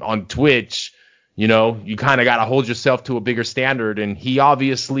stream on Twitch, you kind of got to hold yourself to a bigger standard. And he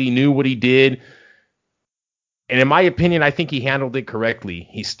obviously knew what he did. And in my opinion, I think he handled it correctly.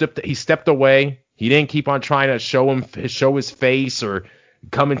 He stepped away. He didn't keep on trying to show his face or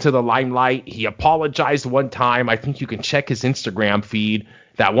come into the limelight. He apologized one time. I think you can check his Instagram feed.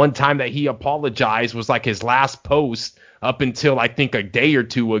 That one time that he apologized was like his last post up until I think a day or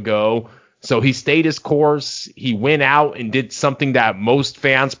two ago. So he stayed his course. He went out and did something that most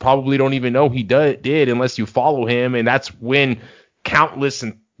fans probably don't even know he did unless you follow him. And that's when countless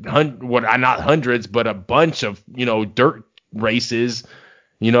and not hundreds, but a bunch of, dirt races,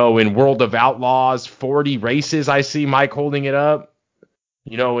 in World of Outlaws, 40 races. I see Mike holding it up,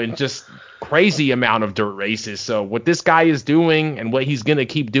 and just crazy amount of dirt races. So what this guy is doing and what he's going to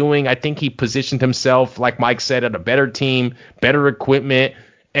keep doing, I think he positioned himself, like Mike said, at a better team, better equipment.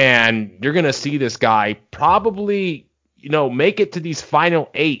 And you're going to see this guy probably, make it to these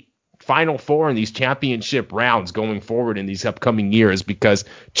final four in these championship rounds going forward in these upcoming years, because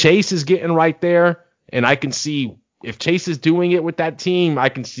Chase is getting right there. And I can see if Chase is doing it with that team, I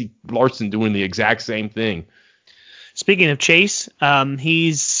can see Larson doing the exact same thing. Speaking of Chase,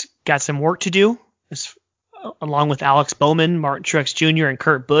 he's got some work to do, along with Alex Bowman, Martin Truex Jr., and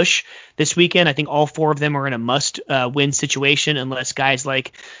Kurt Busch this weekend. I think all four of them are in a must-win situation, unless guys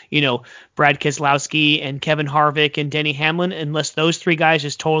like, Brad Keselowski and Kevin Harvick and Denny Hamlin, unless those three guys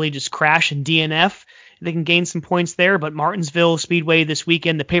just totally just crash and DNF, they can gain some points there. But Martinsville Speedway this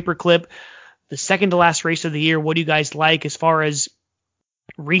weekend, the paperclip, the second to last race of the year. What do you guys like as far as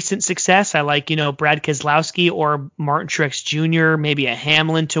recent success? I like, Brad Keselowski or Martin Truex Jr., maybe a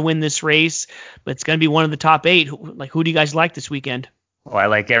Hamlin to win this race, but it's going to be one of the top 8. Who do you guys like this weekend? Well, I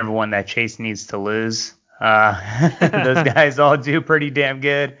like everyone that Chase needs to lose. Those guys all do pretty damn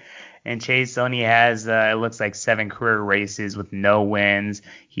good. And Chase only has, it looks like 7 career races with no wins.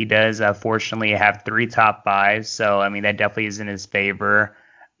 He does, fortunately, have 3 top 5. So, that definitely is in his favor.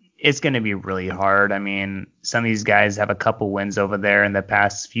 It's going to be really hard. Some of these guys have a couple wins over there in the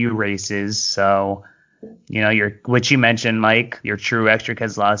past few races. So, what you mentioned, Mike, your Truex, your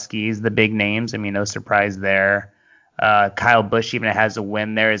Keselowski's, the big names. No surprise there. Kyle Busch even has a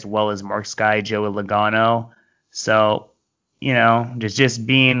win there, as well as Mark Sky, Joey Logano. So, just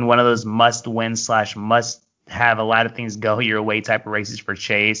being one of those must-win / must have a lot of things go your way type of races for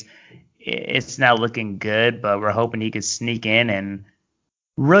Chase. It's not looking good, but we're hoping he could sneak in and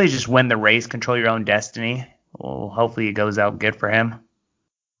really just win the race, control your own destiny. Well, hopefully it goes out good for him.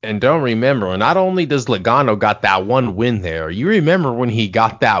 And don't remember, not only does Logano got that one win there, you remember when he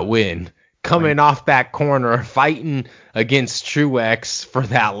got that win, coming off that corner, fighting against Truex for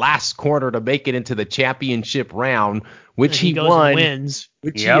that last corner to make it into the championship round, which he won,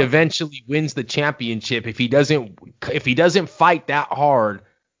 which he eventually wins the championship. If he doesn't fight that hard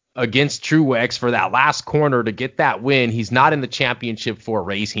against Truex for that last corner to get that win, he's not in the championship for a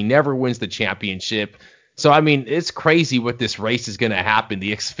race. He never wins the championship. So, it's crazy what this race is going to happen.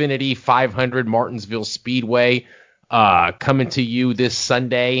 The Xfinity 500 Martinsville Speedway coming to you this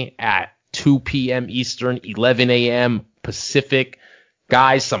Sunday at 2 p.m. Eastern, 11 a.m. Pacific.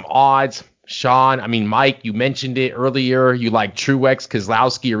 Guys, some odds. Sean, Mike, you mentioned it earlier. You like Truex,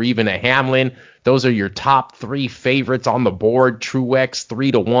 Keselowski, or even a Hamlin. Those are your top 3 favorites on the board. Truex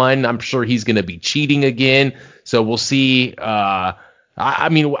 3-1. I'm sure he's going to be cheating again. So we'll see. I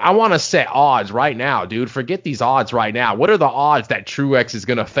want to set odds right now, dude. Forget these odds right now. What are the odds that Truex is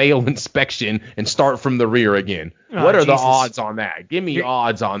going to fail inspection and start from the rear again? What are the odds on that? Give me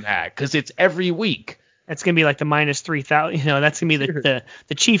odds on that, because it's every week. That's going to be like the minus 3,000. That's going to be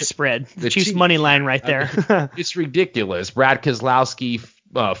the Chiefs spread, the Chiefs money line right there. It's ridiculous. Brad Keselowski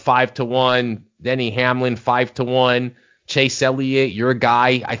 5-1, Denny Hamlin 5-1, Chase Elliott, your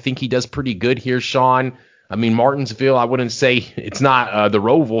guy. I think he does pretty good here, Sean. Martinsville, I wouldn't say it's not the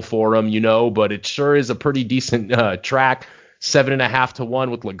Roval for him, but it sure is a pretty decent track.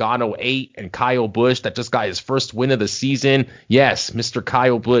 7.5-1 with Logano 8 and Kyle Busch that just got his first win of the season. Yes, Mr.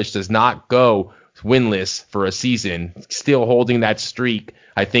 Kyle Busch does not go winless for a season, still holding that streak.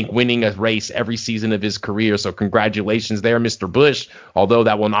 I think winning a race every season of his career. So congratulations there, Mr. Busch. Although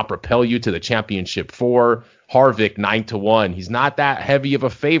that will not propel you to the championship 4. Harvick 9-1. He's not that heavy of a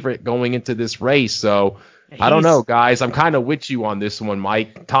favorite going into this race. So I don't know, guys. I'm kind of with you on this one,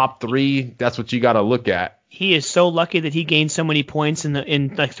 Mike. Top 3. That's what you got to look at. He is so lucky that he gained so many points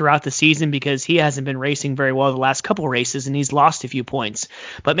throughout the season, because he hasn't been racing very well the last couple races, and he's lost a few points.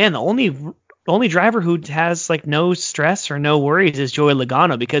 But man, the only driver who has like no stress or no worries is Joey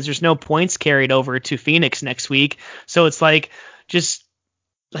Logano, because there's no points carried over to Phoenix next week. So it's like, just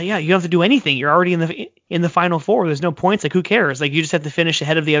like, yeah, you don't have to do anything. You're already in the final 4. There's no points. Like, who cares? Like, you just have to finish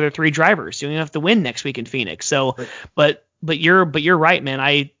ahead of the other 3 drivers. You don't have to win next week in Phoenix. So, but you're right, man.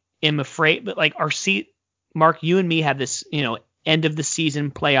 I am afraid, but like Mark, you and me have this, end of the season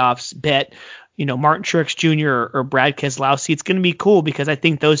playoffs bet. Martin Truex Jr. or Brad Keselowski. It's going to be cool, because I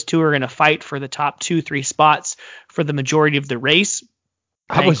think those two are going to fight for the top 2-3 spots for the majority of the race.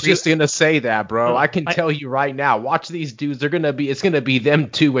 I was just going to say that, bro. I can tell you right now, watch these dudes. It's going to be them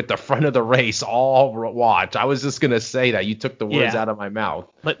two at the front of the race all watch. I was just going to say that. You took the words out of my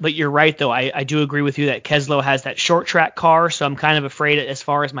mouth. But you're right, though. I do agree with you that Keslow has that short track car, so I'm kind of afraid as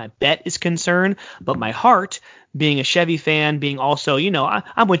far as my bet is concerned. But my heart, being a Chevy fan, being also,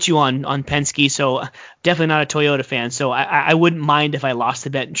 I'm with you on Penske, so definitely not a Toyota fan. So I wouldn't mind if I lost the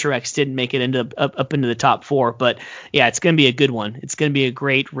bet and Truex didn't make it up into the top 4. But yeah, it's going to be a good one. It's going to be a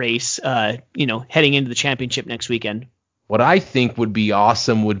great race, heading into the championship next weekend. What I think would be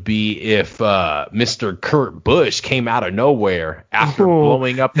awesome would be if Mr. Kurt Busch came out of nowhere after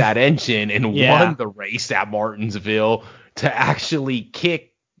blowing up that engine and won the race at Martinsville to actually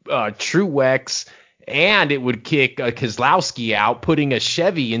kick Truex, and it would kick Keselowski out, putting a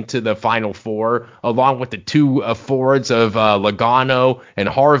Chevy into the final 4, along with the 2 Fords of Logano and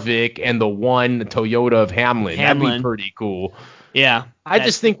Harvick and the 1 Toyota of Hamlin. That'd be pretty cool. Yeah. I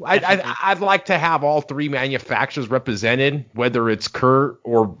just think I'd like to have all 3 manufacturers represented, whether it's Kurt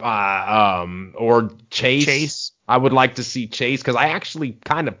or Chase. I would like to see Chase, because I actually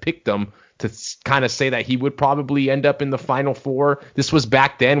kind of picked them to kind of say that he would probably end up in the final 4. This was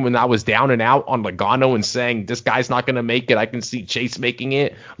back then when I was down and out on Logano and saying this guy's not going to make it. I can see Chase making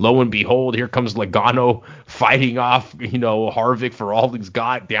it. Lo and behold, here comes Logano fighting off, Harvick for all he's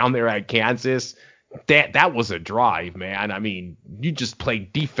got down there at Kansas. That was a drive, man. I mean, you just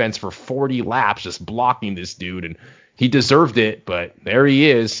played defense for 40 laps just blocking this dude, and he deserved it, but there he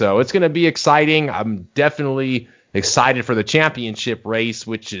is. So it's going to be exciting. I'm definitely excited for the championship race,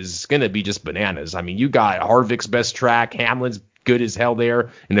 which is going to be just bananas. I mean, you got Harvick's best track. Hamlin's good as hell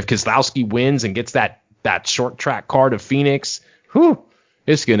there. And if Keselowski wins and gets that short track car to Phoenix,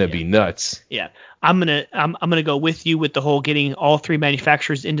 it's going to be nuts. Yeah. I'm gonna go with you with the whole getting all 3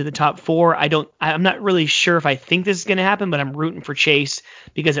 manufacturers into the top 4. I'm not really sure if I think this is gonna happen, but I'm rooting for Chase,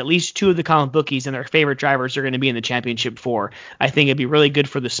 because at least 2 of the common bookies and their favorite drivers are gonna be in the championship 4. I think it'd be really good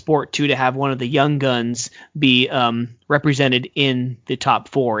for the sport too to have one of the young guns be represented in the top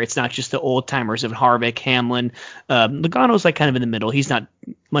 4. It's not just the old timers of Harvick, Hamlin. Logano's like kind of in the middle. He's not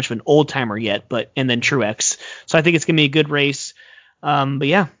much of an old timer yet, and then Truex. So I think it's gonna be a good race. But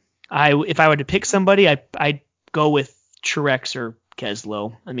yeah. If I were to pick somebody, I'd go with Truex or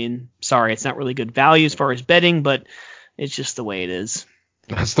Keslow. I mean, sorry, it's not really good value as far as betting, but it's just the way it is.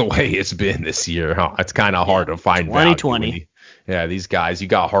 That's the way it's been this year, huh? It's kind of hard to find 2020. Yeah, these guys. You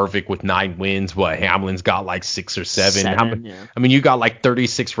got Harvick with 9 wins. Hamlin's got like 6 or 7. Yeah. I mean, you got like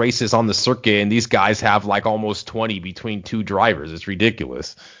 36 races on the circuit, and these guys have like almost 20 between 2 drivers. It's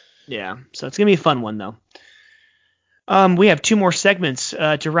ridiculous. Yeah, so it's going to be a fun one, though. We have 2 more segments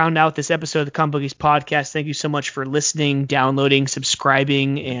to round out this episode of the Common Bookies podcast. Thank you so much for listening, downloading,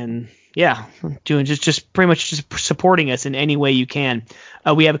 subscribing, and doing just pretty much just supporting us in any way you can.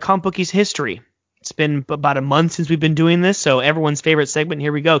 We have a Common Bookies history. It's been about a month since we've been doing this, so everyone's favorite segment.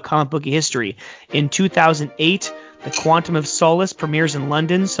 Here we go, Common Bookie history. In 2008, The Quantum of Solace premieres in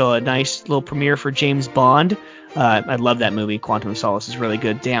London, so a nice little premiere for James Bond. I love that movie. Quantum of Solace is really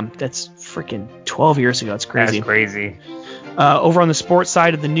good. Damn, that's freaking 12 years ago. It's crazy. That's crazy. Over on the sports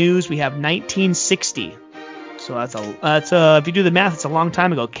side of the news, we have 1960. So that's if you do the math, it's a long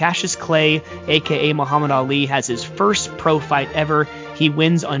time ago. Cassius Clay, a.k.a. Muhammad Ali, has his first pro fight ever. He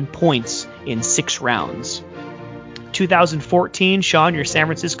wins on points in 6 rounds. 2014, Sean, your San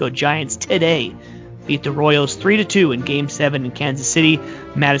Francisco Giants today beat the Royals 3-2 in Game 7 in Kansas City.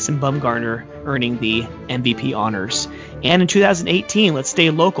 Madison Bumgarner earning the MVP honors. And in 2018, let's stay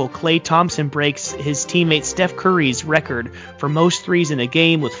local. Klay Thompson breaks his teammate Steph Curry's record for most threes in a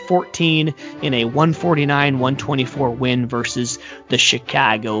game with 14 in a 149-124 win versus the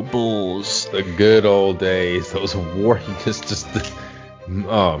Chicago Bulls. The good old days. Those Warriors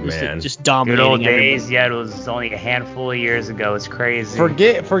oh man. Just dominating. Good old everybody. days. Yeah, it was only a handful of years ago. It's crazy.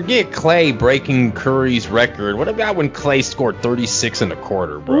 Forget Klay breaking Curry's record. What about when Klay scored 36 in a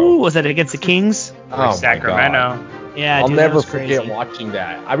quarter, bro? Ooh, was that against the Kings? Oh, Sacramento. my God. Yeah, I'll dude, that never was crazy. forget watching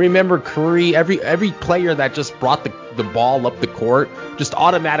that. I remember Curry, every player that just brought the ball up the court, just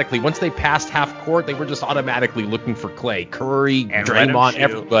automatically, once they passed half court, they were just automatically looking for Klay. Curry, And let him Draymond, shoot.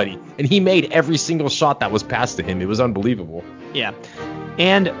 everybody. And he made every single shot that was passed to him. It was unbelievable. Yeah.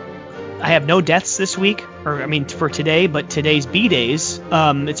 And I have no deaths this week, for today, but today's B-Days,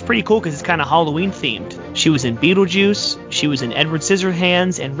 it's pretty cool because it's kind of Halloween themed. She was in Beetlejuice, she was in Edward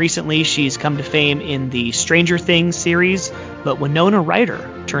Scissorhands, and recently she's come to fame in the Stranger Things series, but Winona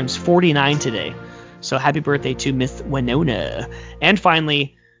Ryder turns 49 today. So happy birthday to Miss Winona. And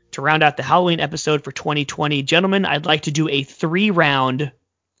finally, to round out the Halloween episode for 2020, gentlemen, I'd like to do a 3-round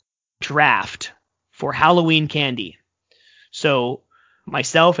draft for Halloween candy. So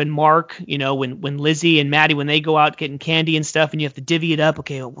myself and Mark, when Lizzie and Maddie, when they go out getting candy and stuff and you have to divvy it up,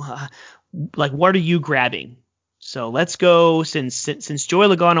 okay, like what are you grabbing? So let's go, since Joey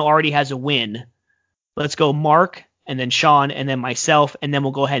Logano already has a win, let's go Mark and then Sean and then myself, and then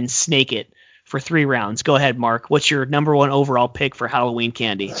we'll go ahead and snake it for 3 rounds. Go ahead, Mark. What's your number 1 overall pick for Halloween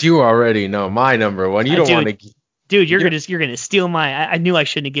candy? You already know my number 1. You don't want to... Dude, you're gonna steal my... I knew I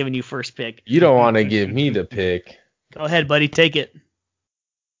shouldn't have given you first pick. You don't want to give me the pick. Go ahead, buddy. Take it.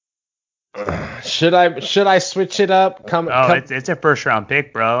 Should I switch it up? It's a first round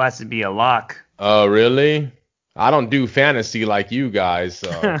pick, bro. It has to be a lock. Oh, really? I don't do fantasy like you guys. So.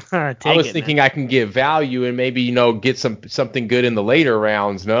 I was thinking man. I can get value and maybe get something good in the later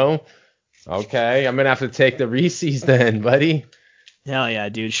rounds. No? Okay, I'm gonna have to take the Reese's then, buddy. Hell yeah,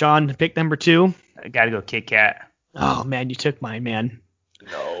 dude. Sean, pick number 2. I gotta go Kit Kat. Oh man, you took mine, man.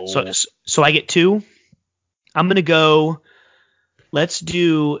 No. So I get 2. I'm gonna go. Let's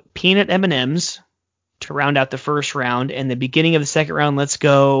do peanut M&Ms to round out the first round, and the beginning of the second round, let's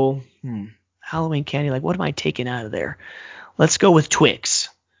go Halloween candy. Like, what am I taking out of there? Let's go with Twix.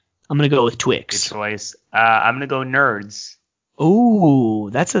 I'm gonna go with Twix. Good choice. I'm gonna go Nerds. Ooh,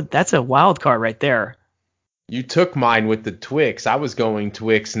 that's a wild card right there. You took mine with the Twix. I was going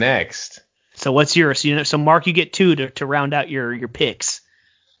Twix next. So what's yours? So Mark, you get 2 to round out your picks.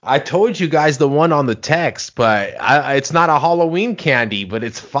 I told you guys the one on the text, but it's not a Halloween candy, but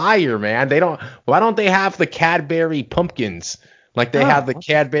it's fire, man. Why don't they have the Cadbury pumpkins? Like they have the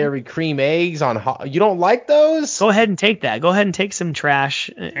Cadbury cream eggs on. You don't like those? Go ahead and take that. Go ahead and take some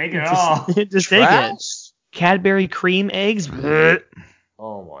trash. Take it all. Just take it. Cadbury cream eggs.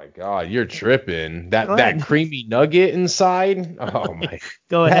 Oh my God, you're tripping. That creamy nugget inside. Oh my.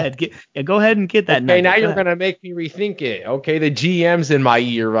 Go ahead. Go ahead and get that. Okay, nugget. now you're gonna make me rethink it. Okay, the GM's in my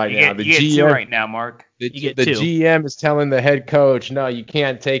ear right now. You get 2 right now, Mark. The GM is telling the head coach, no, you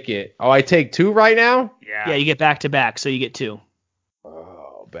can't take it. Oh, I take 2 right now? Yeah, you get back to back, so you get 2.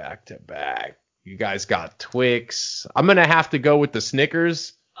 Oh, back to back. You guys got Twix. I'm gonna have to go with the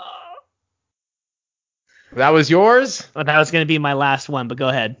Snickers. That was yours? Well, that was going to be my last one, but go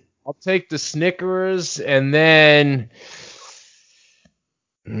ahead. I'll take the Snickers, and then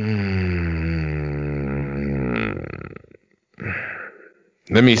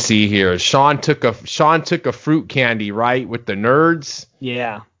let me see here. Sean took a fruit candy, right, with the Nerds?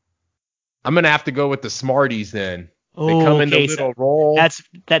 Yeah. I'm gonna have to go with the Smarties then. Oh, they come in the little roll.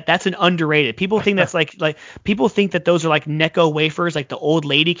 That's an underrated. People think that's like people think that those are like Necco wafers, like the old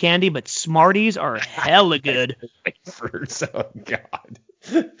lady candy, but Smarties are hella good. Wafers, oh God.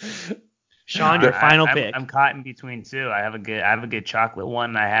 Sean, your final pick. I'm caught in between 2. I have a good chocolate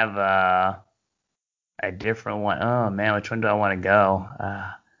one. I have a different one. Oh man, which one do I want to go?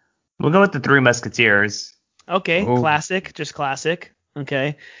 We'll go with the 3 Musketeers. Okay, classic, just classic.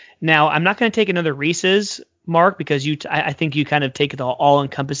 Okay. Now I'm not going to take another Reese's, Mark, because I think you kind of take the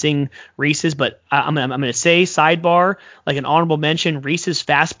all-encompassing Reese's, but I'm gonna say sidebar, like an honorable mention, Reese's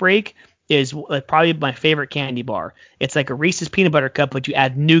Fast Break is probably my favorite candy bar. It's like a Reese's peanut butter cup, but you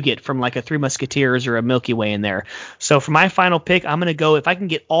add nougat from like a 3 Musketeers or a Milky Way in there. So for my final pick, I'm gonna go, if I can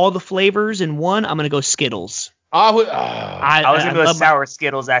get all the flavors in one, I'm gonna go Skittles. I was gonna go sour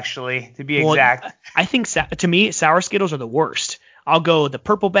Skittles, actually, to be exact. I think to me, sour Skittles are the worst. I'll go the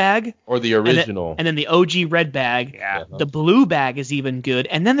purple bag. Or the original. And then the OG red bag. Yeah. The blue bag is even good.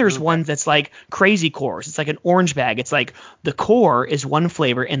 And then there's one that's like crazy cores. It's like an orange bag. It's like the core is one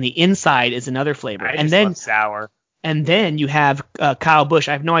flavor and the inside is another flavor. I just love sour. And then you have Kyle Busch.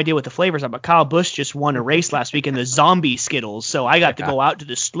 I have no idea what the flavors are, but Kyle Busch just won a race last week in the zombie Skittles. So I got to go out to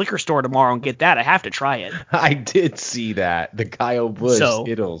the liquor store tomorrow and get that. I have to try it. I did see that. The Kyle Busch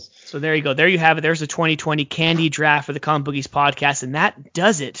Skittles. So there you go. There you have it. There's the 2020 candy draft for the Comic Bookies podcast. And that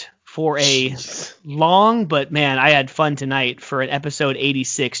does it for a long, but man, I had fun tonight for an episode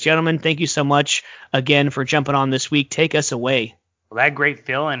 86. Gentlemen, thank you so much again for jumping on this week. Take us away. Well, that great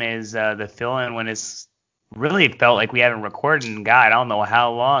fill-in is the fill-in when it's really felt like we haven't recorded in God, I don't know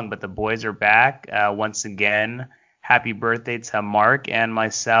how long, but the boys are back once again. Happy birthday to Mark and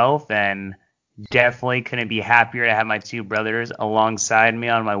myself, and definitely couldn't be happier to have my two brothers alongside me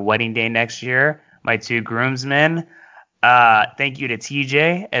on my wedding day next year, my two groomsmen. Thank you to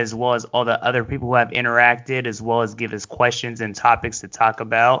TJ, as well as all the other people who have interacted, as well as give us questions and topics to talk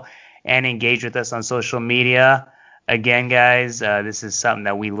about and engage with us on social media. Again, guys, this is something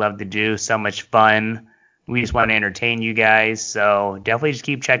that we love to do, so much fun. We just want to entertain you guys, so definitely just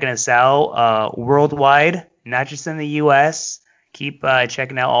keep checking us out worldwide, not just in the U.S. Keep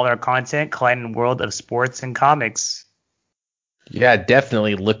checking out all our content, colliding world of sports and comics. Yeah,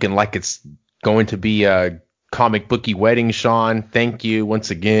 definitely looking like it's going to be a comic bookie wedding, Sean. Thank you once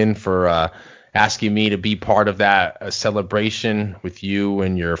again for asking me to be part of that celebration with you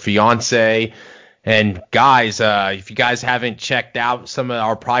and your fiance. And guys, if you guys haven't checked out some of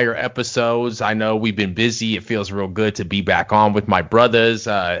our prior episodes, I know we've been busy. It feels real good to be back on with my brothers.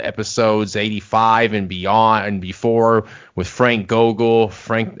 Episodes 85 and beyond and before with Frank Gogol,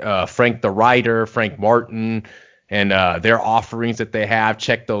 Frank the writer, Frank Martin, and their offerings that they have.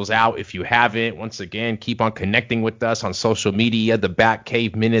 Check those out if you haven't. Once again, keep on connecting with us on social media. The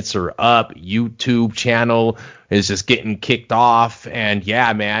Batcave Minutes are up. YouTube channel is just getting kicked off. And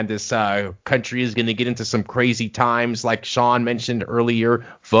yeah, man, this country is going to get into some crazy times. Like Sean mentioned earlier,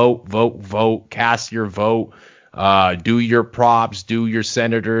 vote, cast your vote. Do your props, do your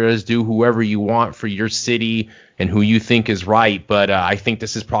senators, do whoever you want for your city and who you think is right. But I think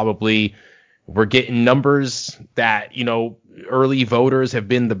this is probably... We're getting numbers that, early voters have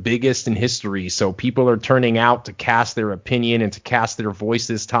been the biggest in history. So people are turning out to cast their opinion and to cast their voice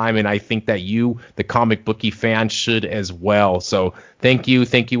this time. And I think that you, the comic bookie fan, should as well. So thank you.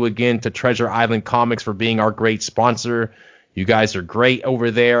 Thank you again to Treasure Island Comics for being our great sponsor. You guys are great over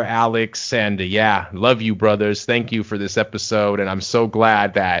there, Alex. And yeah, love you, brothers. Thank you for this episode. And I'm so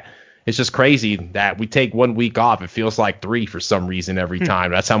glad that it's just crazy that we take 1 week off. It feels like 3 for some reason every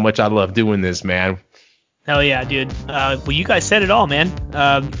time. That's how much I love doing this, man. Hell yeah, dude. Well, you guys said it all, man.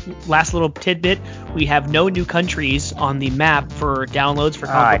 Last little tidbit: we have no new countries on the map for downloads for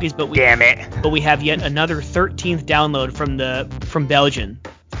comic bookies, but we have yet another 13th download from Belgium.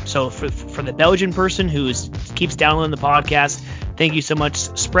 So for the Belgian person who keeps downloading the podcast, thank you so much.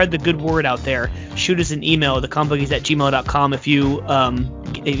 Spread the good word out there. Shoot us an email, thecomicbookies@gmail.com if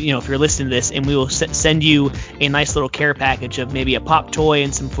if you're listening to this, and we will send you a nice little care package of maybe a pop toy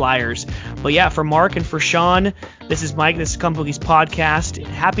and some flyers. But yeah, for Mark and for Sean, this is Mike. This is Comic Bookies Podcast.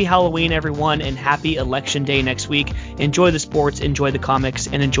 Happy Halloween, everyone, and happy Election Day next week. Enjoy the sports, enjoy the comics,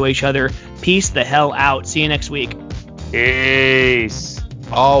 and enjoy each other. Peace the hell out. See you next week. Peace.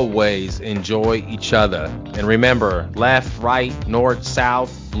 Always enjoy each other. And remember, left, right, north,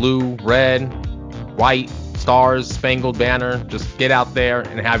 south, blue, red, white, stars, spangled banner. Just get out there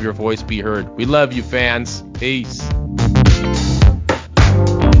and have your voice be heard. We love you, fans. Peace.